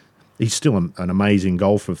he's still an amazing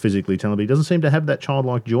golfer, physically talented, but he doesn't seem to have that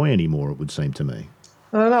childlike joy anymore, it would seem to me.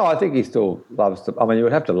 I don't know. I think he still loves to. I mean, you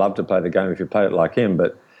would have to love to play the game if you played it like him.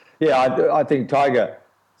 But yeah, I think Tiger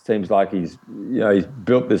seems like he's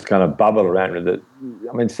built this kind of bubble around him. That,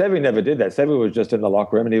 I mean, Seve never did that. Seve was just in the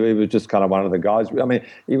locker room, and he was just kind of one of the guys. I mean,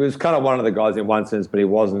 he was kind of one of the guys in one sense, but he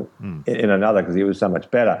wasn't in another because he was so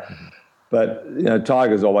much better. Mm-hmm. But, you know,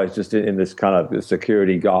 Tiger's always just in this kind of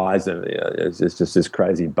security guise, and you know, it's just this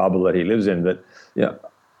crazy bubble that he lives in that, you know,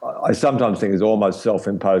 I sometimes think is almost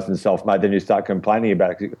self-imposed and self-made. Then you start complaining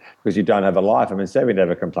about it because you don't have a life. I mean, Seve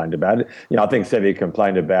never complained about it. You know, I think Seve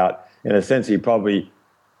complained about, in a sense, he probably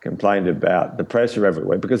complained about the pressure every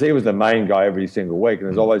week because he was the main guy every single week, and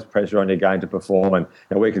there's always pressure on your game to perform. And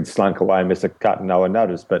you know, we could slunk away and miss a cut and no one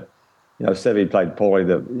noticed. But you know, Seve played poorly.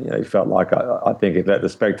 That, you know, he felt like I think he let the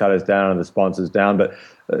spectators down and the sponsors down. But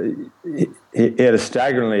he had a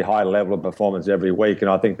staggeringly high level of performance every week, and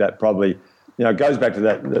I think that probably, you know, goes back to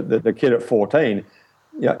that the kid at 14.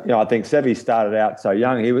 You know, I think Seve started out so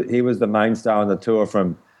young. He was the main star on the tour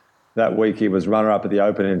from that week. He was runner-up at the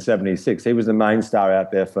Open in '76. He was the main star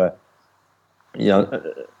out there for, you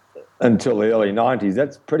know, until the early 90s.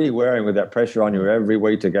 That's pretty wearing with that pressure on you every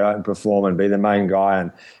week to go out and perform and be the main guy.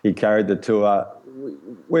 And he carried the tour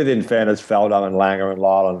with, in fairness, Faldo and Langer and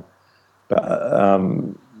Lyle,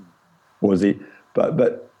 was he?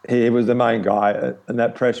 But he was the main guy, and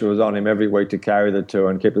that pressure was on him every week to carry the tour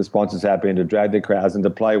and keep the sponsors happy and to drag the crowds and to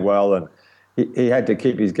play well. And he had to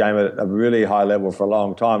keep his game at a really high level for a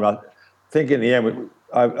long time. And I think in the end,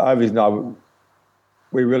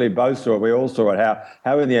 we really both saw it. We all saw it,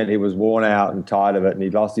 how in the end he was worn out and tired of it, and he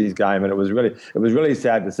lost his game, and it was really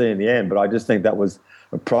sad to see in the end. But I just think that was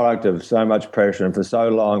a product of so much pressure and for so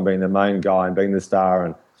long being the main guy and being the star,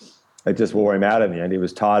 and it just wore him out in the end. He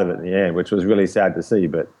was tired of it in the end, which was really sad to see.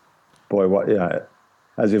 But boy, what, you know,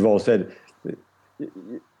 as we've all said,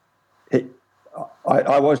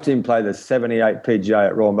 I watched him play the 78 PGA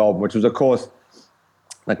at Royal Melbourne, which was, of course,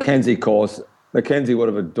 Mackenzie course. Mackenzie would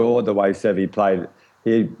have adored the way Seve played.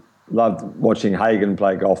 He loved watching Hagen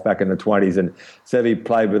play golf back in the 20s, and Seve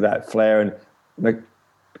played with that flair. And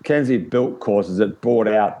Mackenzie built courses that brought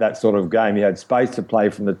out that sort of game. He had space to play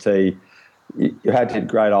from the tee. you had to hit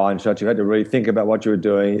great iron shots. You had to really think about what you were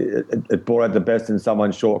doing. It brought out the best in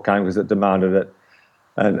someone's short game because it demanded it.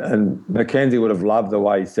 And Mackenzie would have loved the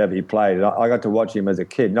way Seve played. And I got to watch him as a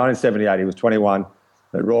kid. 1978, he was 21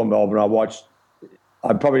 at Royal Melbourne.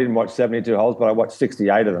 I probably didn't watch 72 holes, but I watched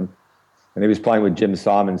 68 of them. And he was playing with Jim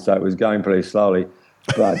Simon, so it was going pretty slowly.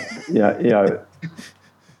 But, yeah.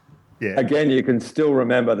 Again, you can still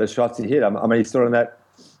remember the shots he hit. I mean, he stood on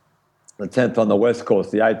the 10th on the West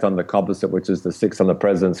course, the 8th on the Composite, which is the 6th on the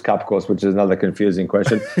President's Cup course, which is another confusing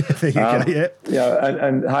question. There you go, yeah.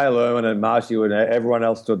 And Hale Irwin and Marshy and everyone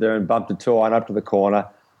else stood there and bumped a 2-iron up to the corner.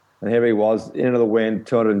 And here he was, into the wind,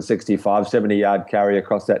 265, 70-yard carry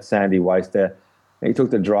across that sandy waste there. And he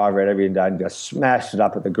took the driver out every day and just smashed it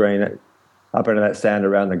up at the green, up into that sand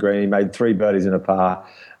around the green. He made 3 birdies in a par.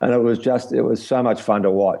 And it was so much fun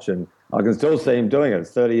to watch. And I can still see him doing it.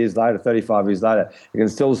 30 years later, 35 years later, you can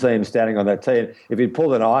still see him standing on that tee. And if he'd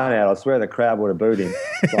pulled an iron out, I swear the crowd would have booed him.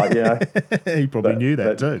 He probably knew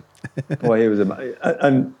that too. Boy, he was amazing.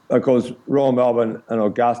 And, of course, Royal Melbourne and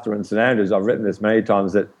Augusta and St Andrews, I've written this many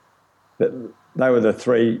times, that they were the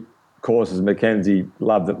 3 courses Mackenzie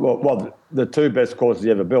loved. Well, the 2 best courses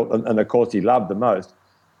he ever built and the course he loved the most.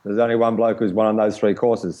 There's only one bloke who's won on those 3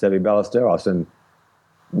 courses, Seve Ballesteros. And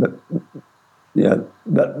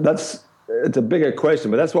it's a bigger question,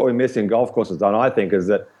 but that's what we miss in golf courses, Don, I think, is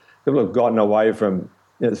that people have gotten away from,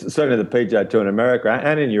 certainly the PGA Tour in America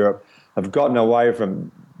and in Europe, have gotten away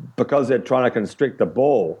from, because they're trying to constrict the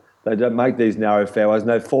ball, they don't make these narrow fairways and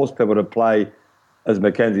they force people to play, as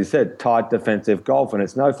Mackenzie said, tight defensive golf, and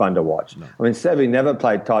it's no fun to watch. No. I mean, Seve never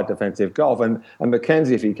played tight defensive golf, and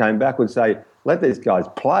Mackenzie, if he came back, would say, let these guys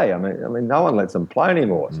play. I mean, no one lets them play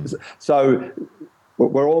anymore. So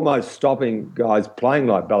we're almost stopping guys playing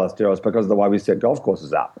like Ballesteros because of the way we set golf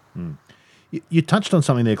courses up. You touched on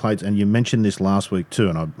something there, Clates, and you mentioned this last week too,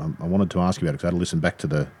 and I wanted to ask you about it because I had to listen back to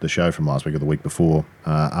the show from last week or the week before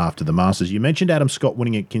after the Masters. You mentioned Adam Scott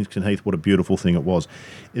winning at Kingston Heath, what a beautiful thing it was.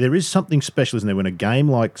 There is something special, isn't there, when a game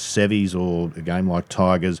like Seve's or a game like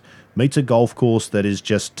Tiger's meets a golf course that is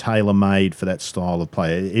just tailor-made for that style of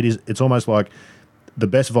play. It's almost like the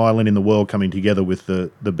best violin in the world coming together with the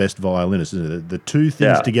best violinist, isn't it? The 2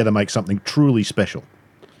 things together make something truly special.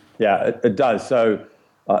 Yeah, it does. So,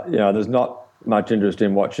 there's not much interest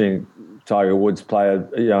in watching Tiger Woods play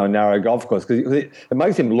a narrow golf course because it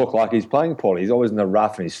makes him look like he's playing poorly. He's always in the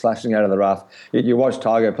rough and he's slashing out of the rough. You watch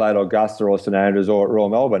Tiger play at Augusta or St Andrews or at Royal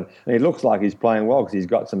Melbourne, and he looks like he's playing well because he's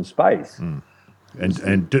got some space.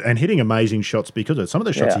 And hitting amazing shots because of some of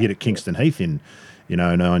the shots he hit at Kingston Heath and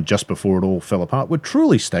just before it all fell apart were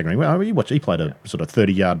truly staggering. Well, he played a sort of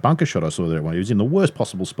 30-yard bunker shot I saw there. He was in the worst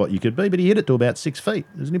possible spot you could be, but he hit it to about 6 feet.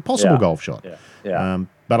 It was an impossible golf shot.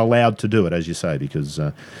 But allowed to do it, as you say, because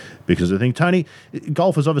I think, Tony,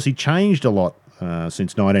 golf has obviously changed a lot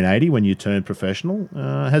since 1980 when you turned professional.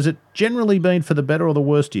 Has it generally been for the better or the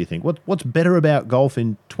worse, do you think? What's better about golf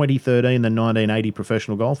in 2013 than 1980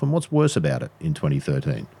 professional golf, and what's worse about it in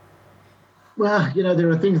 2013? Well, there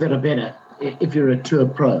are things that are better if you're a tour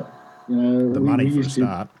pro. The money for a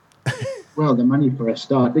start. Well, the money for a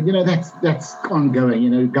start. But, that's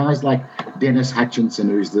ongoing. Guys like Dennis Hutchinson,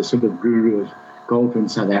 who's the sort of guru of golf in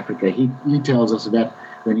South Africa, he tells us about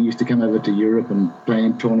when he used to come over to Europe and play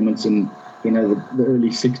in tournaments in, the early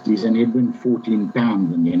 60s, and he'd win £14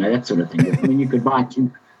 and, that sort of thing. I mean, you could buy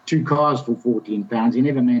two cars for £14. He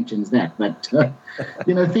never mentions that. But,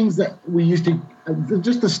 things that we used to,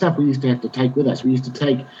 just the stuff we used to have to take with us. We used to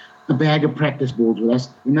take a bag of practice balls with us.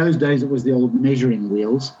 In those days, it was the old measuring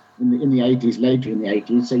wheels in the 80s, later in the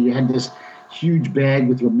 80s. So you had this huge bag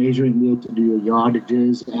with your measuring wheel to do your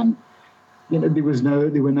yardages, and there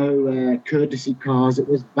were no courtesy cars. It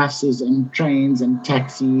was buses and trains and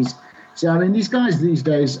taxis. So I mean, these guys these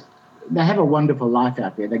days, they have a wonderful life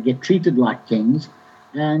out there. They get treated like kings,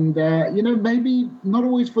 and maybe not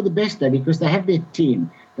always for the best though, because they have their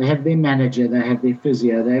team. They have their manager, they have their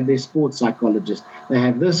physio, they have their sports psychologist, they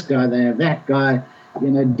have this guy, they have that guy.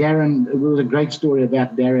 Darren, there was a great story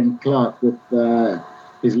about Darren Clark with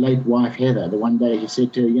his late wife, Heather. The one day he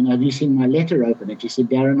said to her, have you seen my letter open? And she said,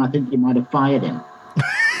 Darren, I think you might have fired him.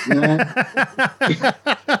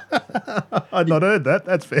 I'd not heard that.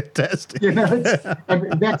 That's fantastic.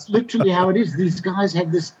 That's literally how it is. These guys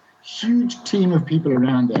have this huge team of people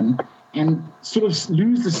around them and sort of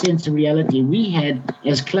lose the sense of reality. We had,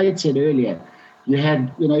 as Clay said earlier, you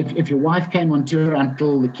had, if your wife came on tour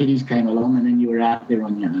until the kiddies came along and then you were out there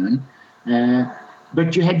on your own.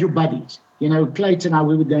 But you had your buddies. Clayton and I,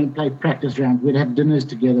 we would go and play practice rounds. We'd have dinners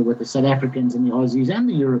together with the South Africans and the Aussies and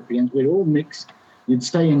the Europeans. We'd all mix. You'd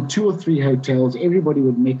stay in 2 or 3 hotels. Everybody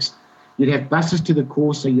would mix. You'd have buses to the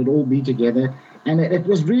course, so you'd all be together. And it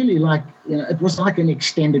was really like, it was like an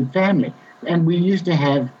extended family. And we used to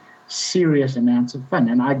have serious amounts of fun.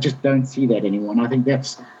 And I just don't see that anymore. And I think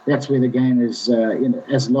that's where the game has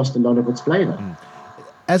lost a lot of its flavour.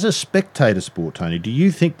 As a spectator sport, Tony, do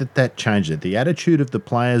you think that changes it? The attitude of the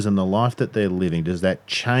players and the life that they're living, does that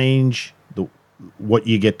change what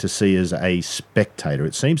you get to see as a spectator?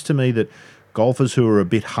 It seems to me that golfers who are a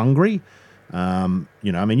bit hungry,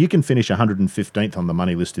 you can finish 115th on the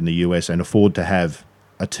money list in the US and afford to have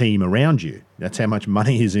a team around you. That's how much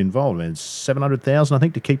money is involved. I mean, it's $700,000, I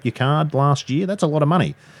think, to keep your card last year. That's a lot of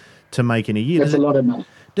money to make in a year. That's a lot of money.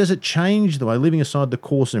 Does it change the way, leaving aside the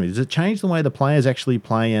course, does it change the way the players actually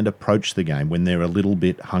play and approach the game when they're a little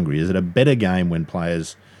bit hungry? Is it a better game when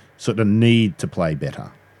players sort of need to play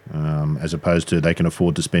better, as opposed to they can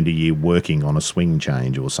afford to spend a year working on a swing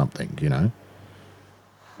change or something,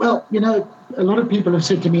 Well, a lot of people have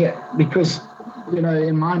said to me, because,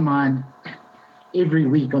 in my mind, every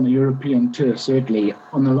week on the European Tour, certainly,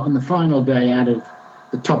 on the final day, out of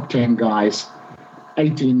the top 10 guys,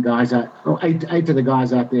 18 guys eight of the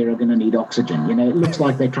guys out there are going to need oxygen. It looks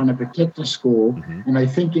like they're trying to protect the score, and they're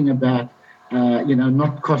thinking about,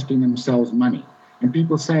 not costing themselves money. And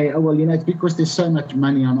people say, oh, well, it's because there's so much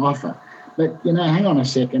money on offer. But, hang on a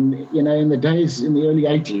second, in the early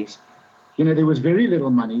 80s, there was very little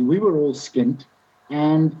money. We were all skint,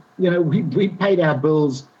 and, we paid our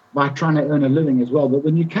bills by trying to earn a living as well. But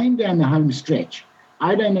when you came down the home stretch,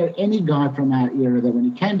 I don't know any guy from our era that when he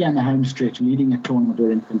came down the home stretch leading a tournament or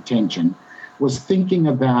in contention was thinking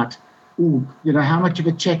about, how much of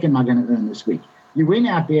a check am I going to earn this week? You went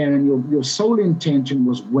out there and your sole intention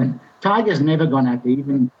was win. Tiger's never gone out there,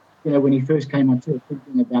 even, when he first came on tour,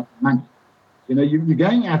 thinking about the money. You're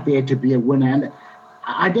going out there to be a winner. And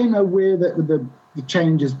I don't know where the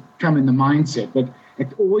changes come in the mindset, but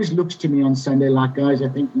it always looks to me on Sunday like guys are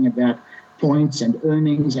thinking about points and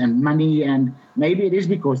earnings and money, and maybe it is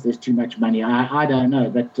because there's too much money. I don't know,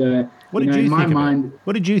 but what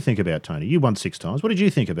did you think about, Tony? You won 6 times. What did you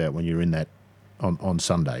think about when you were in that on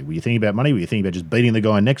Sunday? Were you thinking about money? Were you thinking about just beating the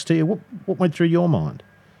guy next to you? What went through your mind?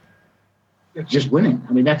 Just winning.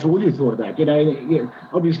 I mean, that's all you thought about.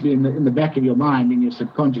 Obviously in the back of your mind, in your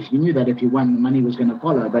subconscious, you knew that if you won, the money was going to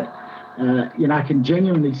follow. But I can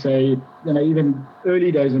genuinely say, even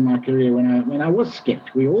early days in my career when I was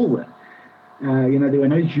skipped, we all were. There were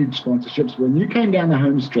no huge sponsorships. When you came down the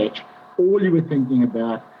home stretch, all you were thinking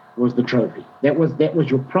about was the trophy. That was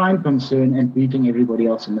your prime concern, and beating everybody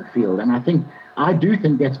else in the field. And I do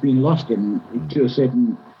think that's been lost to a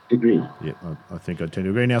certain degree. Yeah, I think I tend to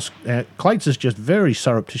agree. Now, Clates has just very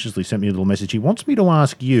surreptitiously sent me a little message. He wants me to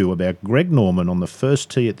ask you about Greg Norman on the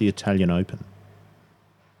first tee at the Italian Open.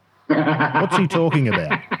 What's he talking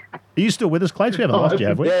about? Are you still with us, Clates? We haven't lost you,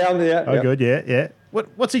 have we? Yeah, I'm there. Oh, good, yeah.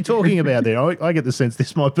 What's he talking about there? I get the sense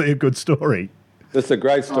this might be a good story. This is a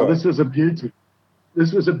great story. Oh, this was a beauty. We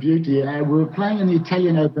were playing in the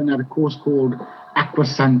Italian Open at a course called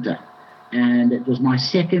Acquasanta, and it was my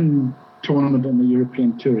second tournament on the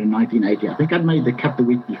European Tour in 1980. I think I'd made the cut the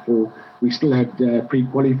week before. We still had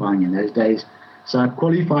pre-qualifying in those days. So I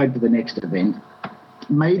qualified for the next event,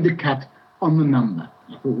 made the cut on the number.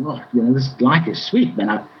 I thought, this life is sweet, man.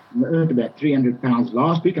 I earned about £300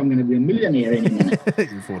 last week. I'm going to be a millionaire any minute.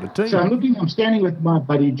 So I'm standing with my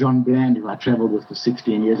buddy John Bland, who I travelled with for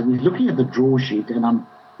 16 years, and we're looking at the draw sheet, and I'm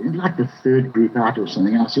in like the third group out or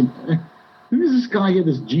something. And I said, who is this guy here,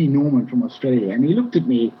 this G. Norman from Australia? And he looked at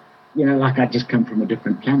me, like I'd just come from a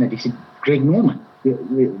different planet. He said, Greg Norman,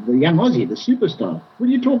 the young Aussie, the superstar. What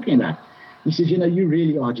are you talking about? He says, you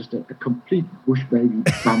really are just a complete bush baby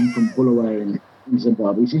bum from Bulawayo in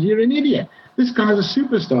Zimbabwe. He says, you're an idiot. This guy's a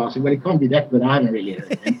superstar. I said, well, he can't be that good. I haven't really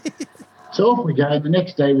heard him. So off we go. And the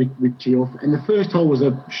next day we tee off. And the first hole was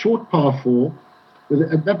a short par 4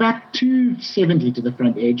 with about 270 to the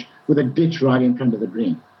front edge with a ditch right in front of the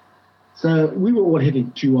green. So we were all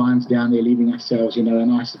hitting 2 irons down there, leaving ourselves, a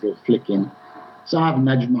nice little flick in. So I've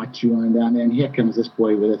nudged my 2 iron down there, and here comes this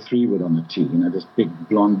boy with a 3-wood on the tee, this big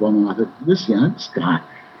blonde bomb. And I thought,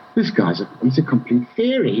 this guy's he's a complete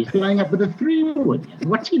fairy. He's flying up with a 3-wood.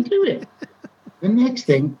 What's he doing? The next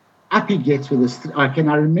thing, up he gets with this. I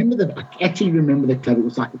actually remember the club. It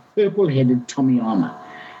was like a purple-headed Tommy Armour.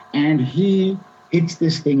 And he hits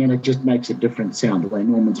this thing, and it just makes a different sound the way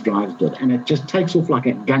Norman's drives did. And it just takes off like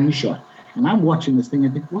a gunshot. And I'm watching this thing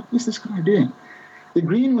and think, what is this guy doing? The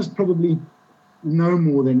green was probably no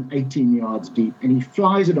more than 18 yards deep, and he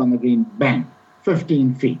flies it on the green, bang,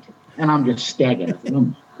 15 feet. And I'm just staggered. I thought, oh,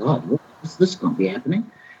 my God, this can't be happening.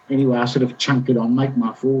 Anyway, I sort of chunk it on, make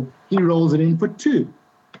my 4. He rolls it in for 2.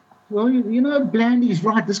 well, Blandy's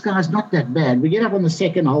right. This guy's not that bad. We get up on the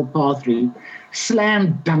second hole, par 3,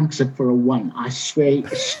 slam dunks it for a 1. I swear,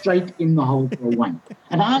 straight in the hole for a 1.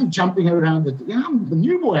 And I'm jumping around. I'm the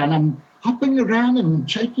new boy, and I'm hopping around and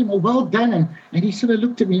shaking. Oh, well done. And he sort of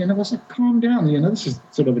looked at me, and I was like, calm down. This is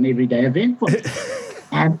sort of an everyday event for me.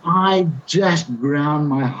 And I just ground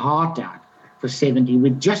my heart out for 70.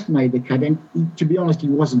 We just made the cut. And to be honest, he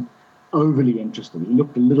wasn't overly interested. He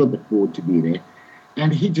looked a little bit bored to be there.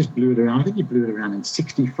 And he just blew it around. I think he blew it around in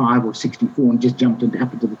 65 or 64 and just jumped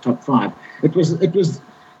up into the top 5. It was.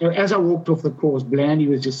 As I walked off the course, Blandy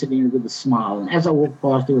was just sitting there with a smile. And as I walked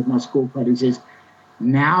past him with my scorecard, he says,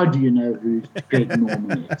 "Now do you know who Greg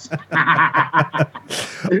Norman is?"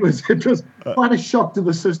 It was quite a shock to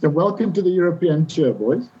the system. Welcome to the European Tour,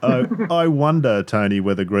 boys. I wonder, Tony,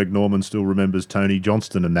 whether Greg Norman still remembers Tony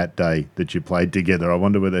Johnston and that day that you played together. I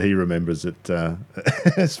wonder whether he remembers it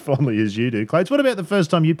as fondly as you do. Clates, what about the first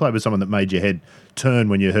time you played with someone that made your head turn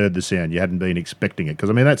when you heard the sound? You hadn't been expecting it. Because,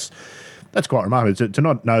 I mean, that's quite remarkable. To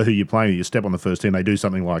not know who you're playing, you step on the first team, they do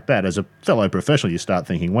something like that. As a fellow professional, you start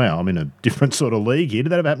thinking, wow, I'm in a different sort of league here.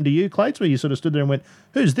 Did that ever happen to you, Clates, where you sort of stood there and went,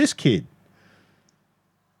 who's this kid?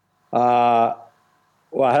 Well,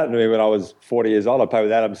 it happened to me when I was 40 years old. I played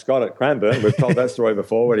with Adam Scott at Cranbourne. We've told that story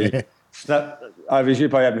before. When he snapped, you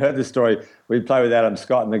probably haven't heard this story. We played with Adam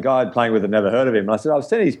Scott, and the guy I'd playing with had never heard of him. And I said, I've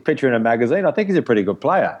seen his picture in a magazine. I think he's a pretty good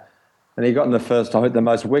player. And he got in the first time, hit the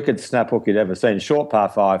most wicked snap hook he'd ever seen, short par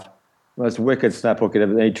 5. Most wicked snap hook he'd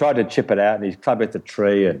ever seen. He tried to chip it out, and his club hit the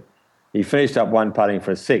tree, and he finished up one putting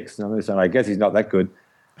for a 6. And I'm saying, I guess he's not that good.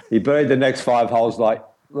 He buried the next 5 holes like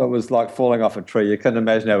it was like falling off a tree. You couldn't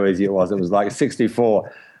imagine how easy it was. It was like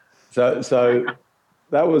 64. So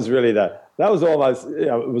that was really that was almost, it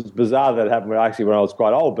was bizarre that happened when I was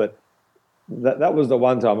quite old, but that was the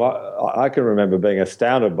one time I can remember being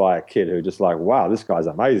astounded by a kid who just like, wow, this guy's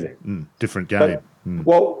amazing. Different game.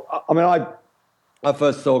 Well, I mean, I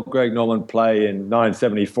first saw Greg Norman play in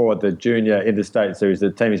 1974 at the Junior Interstate Series,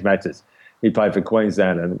 the Teams Matches. He played for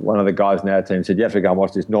Queensland, and one of the guys in our team said, you have to go and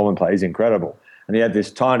watch this Norman play. He's incredible. And he had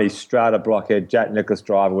this tiny Strata blockhead Jack Nicklaus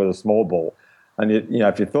driver with a small ball. And,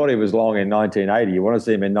 if you thought he was long in 1980, you want to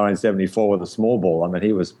see him in 1974 with a small ball. I mean,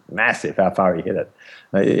 he was massive how far he hit it.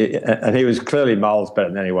 And he was clearly miles better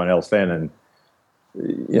than anyone else then.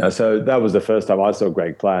 And, so that was the first time I saw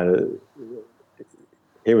Greg play.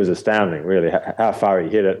 He was astounding, really, how far he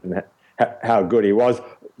hit it and how good he was.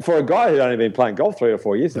 For a guy who'd only been playing golf 3 or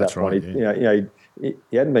 4 years at that point,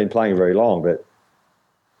 he hadn't been playing very long, but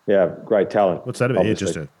yeah, great talent. What's that about? Yeah,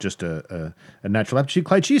 just a natural aptitude.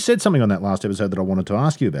 Clates, you said something on that last episode that I wanted to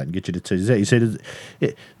ask you about and get you to tease out. You said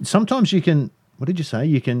sometimes you can. What did you say?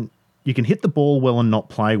 You can hit the ball well and not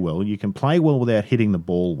play well. You can play well without hitting the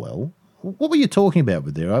ball well. What were you talking about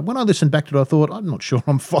with there? When I listened back to it, I thought, I'm not sure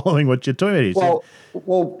I'm following what you're talking about.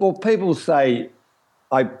 Well, people say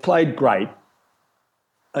I played great,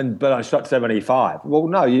 but I shot 75. Well,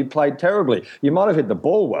 no, you played terribly. You might have hit the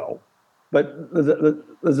ball well, but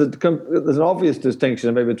there's an obvious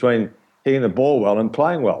distinction between hitting the ball well and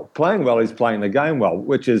playing well. Playing well is playing the game well,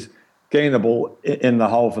 which is getting the ball in the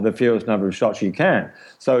hole for the fewest number of shots you can.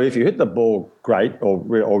 So if you hit the ball great or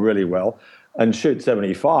really well and shoot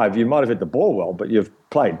 75, you might have hit the ball well, but you've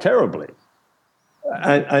played terribly.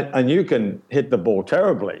 And you can hit the ball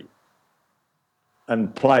terribly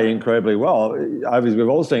and play incredibly well. Obviously, we've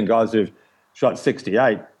all seen guys who've shot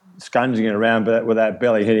 68, scunging it around without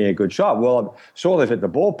barely hitting a good shot. Well, I'm sure they've hit the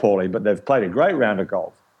ball poorly, but they've played a great round of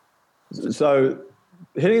golf. So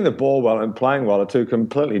hitting the ball well and playing well are two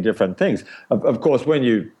completely different things. Of course, when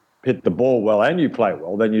you hit the ball well and you play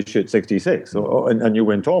well, then you shoot 66 and you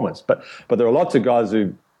win tournaments. But there are lots of guys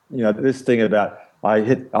who, this thing about I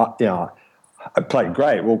played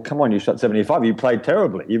great. Well, come on, you shot 75. You played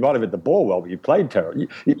terribly. You might have hit the ball well, but you played terribly.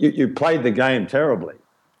 You played the game terribly.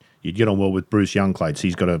 You'd get on well with Bruce Young, Clates.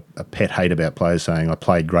 He's got a pet hate about players saying, I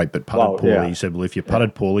played great but putted poorly. Yeah. He said, well, if you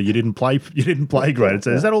putted poorly, you didn't play great.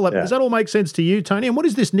 So does that all make sense to you, Tony? And what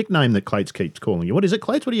is this nickname that Clates keeps calling you? What is it,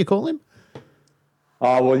 Clates? What do you call him?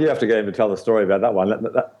 Oh, well, you have to get him to tell the story about that one.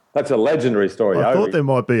 That's a legendary story. I thought there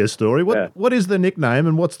might be a story. What is the nickname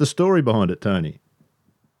and what's the story behind it, Tony?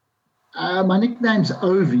 My nickname's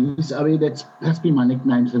Ovies. I mean, that's been my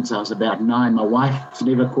nickname since I was about 9. My wife's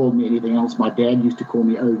never called me anything else. My dad used to call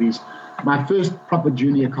me Ovies. My first proper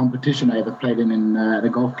junior competition I ever played in the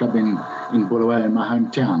golf club in Bulawayo, in my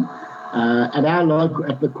hometown.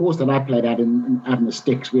 At the course that I played out in the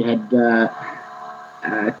sticks, we had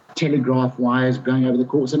telegraph wires going over the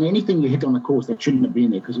course, and anything you hit on the course that shouldn't have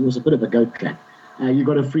been there because it was a bit of a goat track, you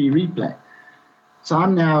got a free replay. So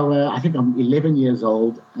I'm now, I think I'm 11 years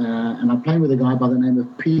old, and I'm playing with a guy by the name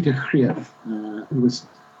of Peter Greef, who was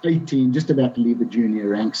 18, just about to leave the junior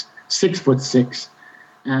ranks, 6'6",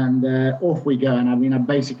 and off we go. And I mean, I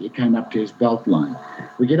basically came up to his belt line.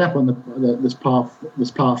 We get up on this par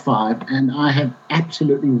five, and I have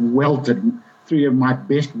absolutely welted 3 of my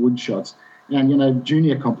best wood shots. And, you know,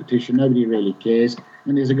 junior competition, nobody really cares.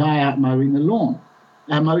 And there's a guy out mowing the lawn,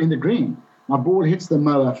 mowing the green. My ball hits the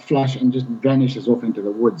mower flush and just vanishes off into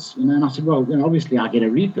the woods. You know, and I said, well, you know, obviously I get a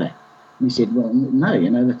replay. And he said, well, no, you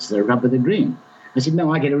know, that's the rub of the green. I said,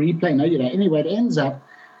 no, I get a replay. No, you don't. Anyway, it ends up,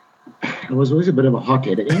 I was always a bit of a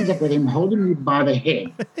hothead. It ends up with him holding me by the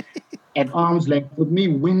head at arm's length with me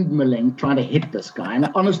windmilling, trying to hit this guy. And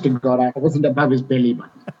honest to God, I wasn't above his belly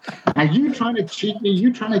button. And you trying to cheat me.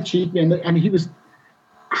 And he was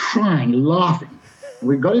crying, laughing.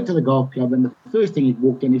 We got into the golf club, and the first thing he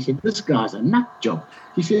walked in, he said, this guy's a nut job.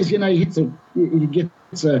 He says, you know, he hits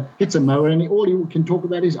a mower, and all he can talk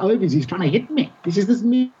about is overs. He's trying to hit me. He says, this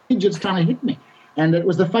midget's trying to hit me. And it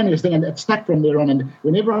was the funniest thing, and it stuck from there on. And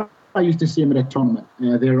whenever I used to see him at a tournament,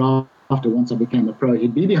 thereafter, once I became a pro,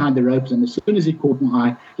 he'd be behind the ropes, and as soon as he caught my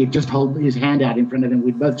eye, he'd just hold his hand out in front of him.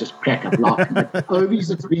 We'd both just crack up laughing. But overs,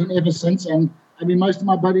 it's been ever since, and I mean, most of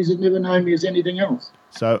my buddies have never known me as anything else.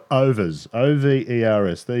 So overs,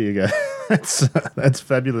 OVERS. There you go. That's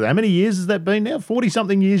fabulous. How many years has that been now?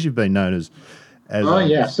 40-something years you've been known as overs.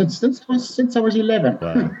 Yeah, since I was 11.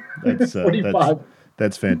 Wow, that's 45.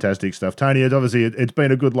 That's fantastic stuff, Tony. It's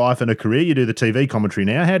been a good life and a career. You do the TV commentary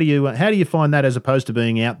now. How do you find that as opposed to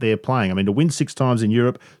being out there playing? I mean, to win 6 times in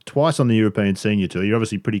Europe, twice on the European Senior Tour, you're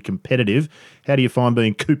obviously pretty competitive. How do you find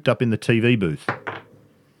being cooped up in the TV booth?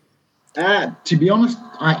 To be honest,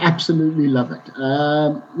 I absolutely love it.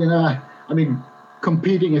 You know, I mean,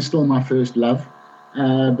 competing is still my first love,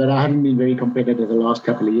 but I haven't been very competitive the last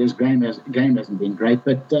couple of years. Game hasn't been great,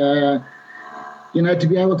 but you know, to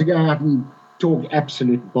be able to go out and talk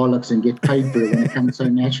absolute bollocks and get paid for it when it comes so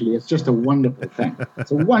naturally, it's just a wonderful thing.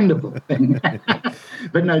 It's a wonderful thing.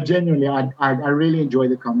 But no, genuinely, I really enjoy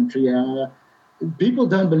the commentary. People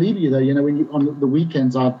don't believe you though. You know, when you on the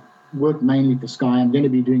weekends, I work mainly for Sky. I'm going to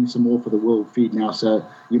be doing some more for the World Feed now, so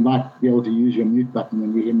you might be able to use your mute button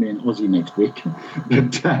when you hear me in Aussie next week.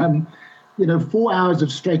 But you know, 4 hours of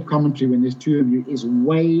straight commentary when there's 2 of you is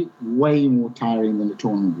way, way more tiring than the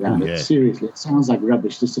tournament round. Yeah. Seriously, it sounds like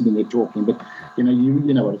rubbish just sitting there talking, but you know,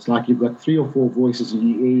 you know what it's like. You've got 3 or 4 voices in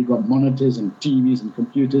your ear. You've got monitors and TVs and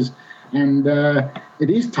computers, and it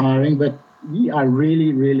is tiring, but I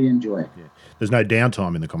really, really enjoy it. Yeah. There's no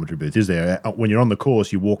downtime in the commentary booth, is there? When you're on the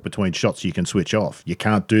course, you walk between shots, you can switch off. You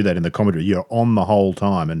can't do that in the commentary. You're on the whole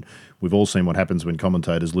time, and we've all seen what happens when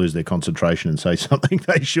commentators lose their concentration and say something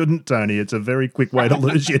they shouldn't, Tony. It's a very quick way to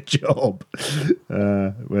lose your job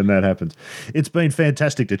when that happens. It's been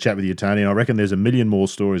fantastic to chat with you, Tony, and I reckon there's a million more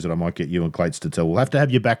stories that I might get you and Clates to tell. We'll have to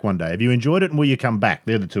have you back one day. Have you enjoyed it, and will you come back?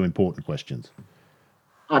 They're the 2 important questions.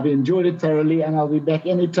 I've enjoyed it thoroughly, and I'll be back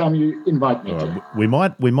anytime you invite me to.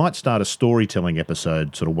 We might start a storytelling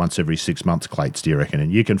episode sort of once every 6 months, Clates, do you reckon?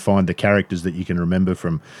 And you can find the characters that you can remember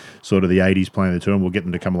from sort of the 80s playing the tour, and we'll get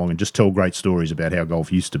them to come along and just tell great stories about how golf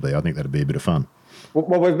used to be. I think that'd be a bit of fun.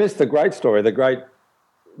 Well, we've missed the great story, the great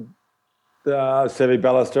Seve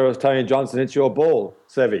Ballesteros, Tony Johnson, it's your ball,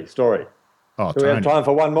 Seve story. Oh, do we have time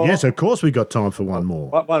for one more? Yes, of course we got time for one more.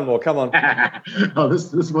 One more, come on. Oh,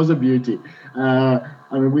 this was a beauty.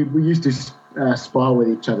 I mean, we used to spar with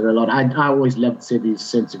each other a lot. I always loved Seve's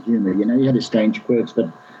sense of humour. You know, he had his strange quirks,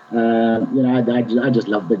 but you know, I just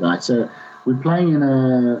loved the guy. So we're playing in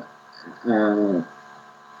a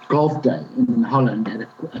golf day in Holland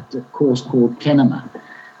at a course called Kenema.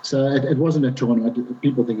 So it wasn't a tournament.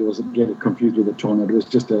 People think it was get confused with a tournament. It was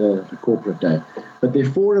just a corporate day. But there are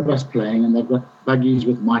 4 of us playing, and they've got buggies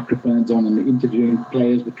with microphones on, and they're interviewing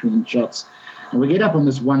players between shots. And we get up on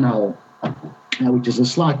this one hole, which is a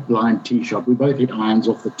slight blind tee shot. We both hit irons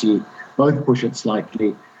off the tee, both push it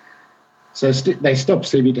slightly. So they stop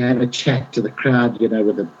Seve to have a chat to the crowd, you know,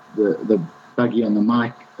 with the buggy on the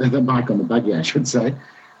mic on the buggy, I should say.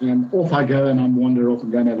 And off I go, and I'm wander off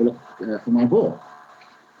and go and have a look for my ball.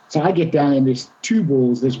 So I get down, and there's 2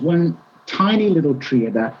 balls. There's one tiny little tree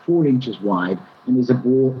about 4 inches wide, and there's a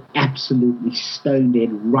ball absolutely stone dead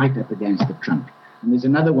right up against the trunk. And there's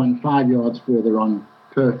another one 5 yards further on,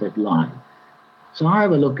 perfect line. So I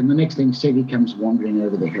have a look, and the next thing, Seve comes wandering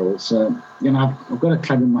over the hill. So, you know, I've got a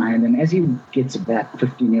club in my hand, and as he gets about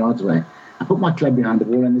 15 yards away, I put my club behind the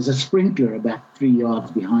ball, and there's a sprinkler about 3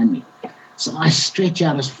 yards behind me. So I stretch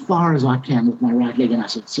out as far as I can with my right leg, and I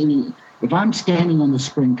said, Seve, if I'm standing on the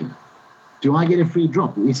sprinkler, do I get a free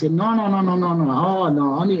drop? He said, no. Oh,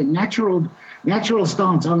 no, only natural natural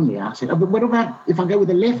stance only. I said, oh, but what about if I go with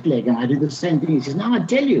the left leg and I do the same thing? He says, no, I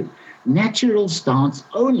tell you, natural stance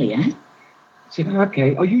only, eh? I said,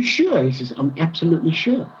 okay, are you sure? He says, I'm absolutely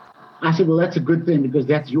sure. I said, well, that's a good thing because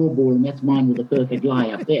that's your ball and that's mine with a perfect lie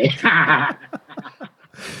up there.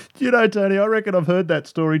 You know, Tony, I reckon I've heard that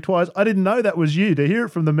story twice. I didn't know that was you. To hear it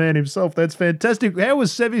from the man himself, that's fantastic. How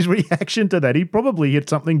was Sevy's reaction to that? He probably hit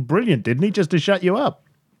something brilliant, didn't he, just to shut you up?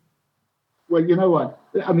 Well, you know what?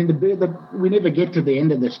 I mean, we never get to the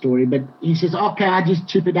end of the story, but he says, okay, I just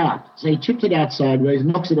chip it out. So he chips it out sideways,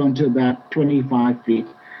 knocks it onto about 25 feet.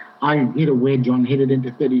 I hit a wedge on, hit it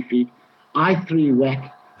into 30 feet. I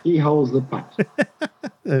 3-whack. He holds the putt.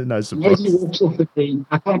 No surprise. As he walks off the green,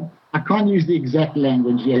 I can't use the exact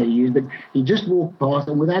language he used, but he just walked past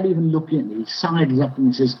and without even looking at me, he sidles up and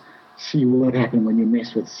he says, see what happened when you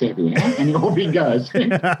mess with Sevy, eh? And off he goes.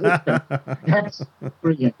 That's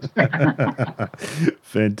brilliant.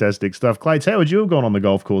 Fantastic stuff. Clates, how would you have gone on the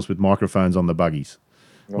golf course with microphones on the buggies?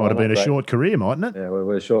 Might have been a short career, mightn't it? Yeah,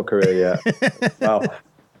 we're a short career, yeah. Well,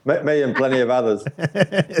 me and plenty of others.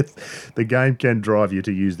 The game can drive you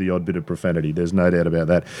to use the odd bit of profanity. There's no doubt about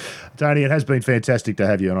that. Tony, it has been fantastic to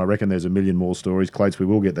have you, and I reckon there's a million more stories. Clates, we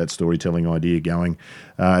will get that storytelling idea going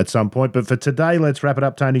at some point. But for today, let's wrap it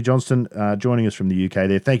up. Tony Johnston joining us from the UK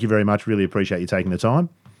there. Thank you very much. Really appreciate you taking the time.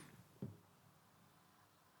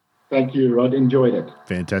 Thank you, Rod. Enjoyed it.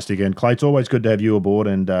 Fantastic. And Clates, always good to have you aboard,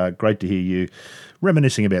 and great to hear you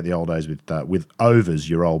reminiscing about the old days with Overs,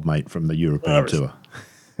 your old mate from the European Tour.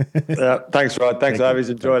 Thanks, Rod. Thanks, Overs.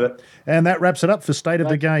 Enjoyed it. And that wraps it up for State of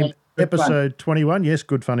the Game, episode 21. Yes,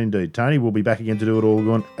 good fun indeed. Tony, we'll be back again to do it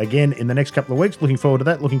all again in the next couple of weeks. Looking forward to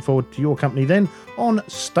that. Looking forward to your company then on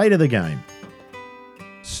State of the Game.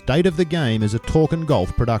 State of the Game is a Talk and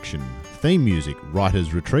Golf production. Theme music,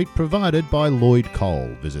 Writer's Retreat, provided by Lloyd Cole.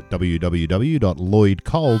 Visit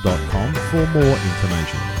www.lloydcole.com for more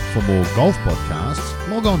information. For more golf podcasts,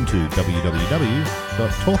 log on to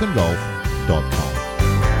www.talkandgolf.com.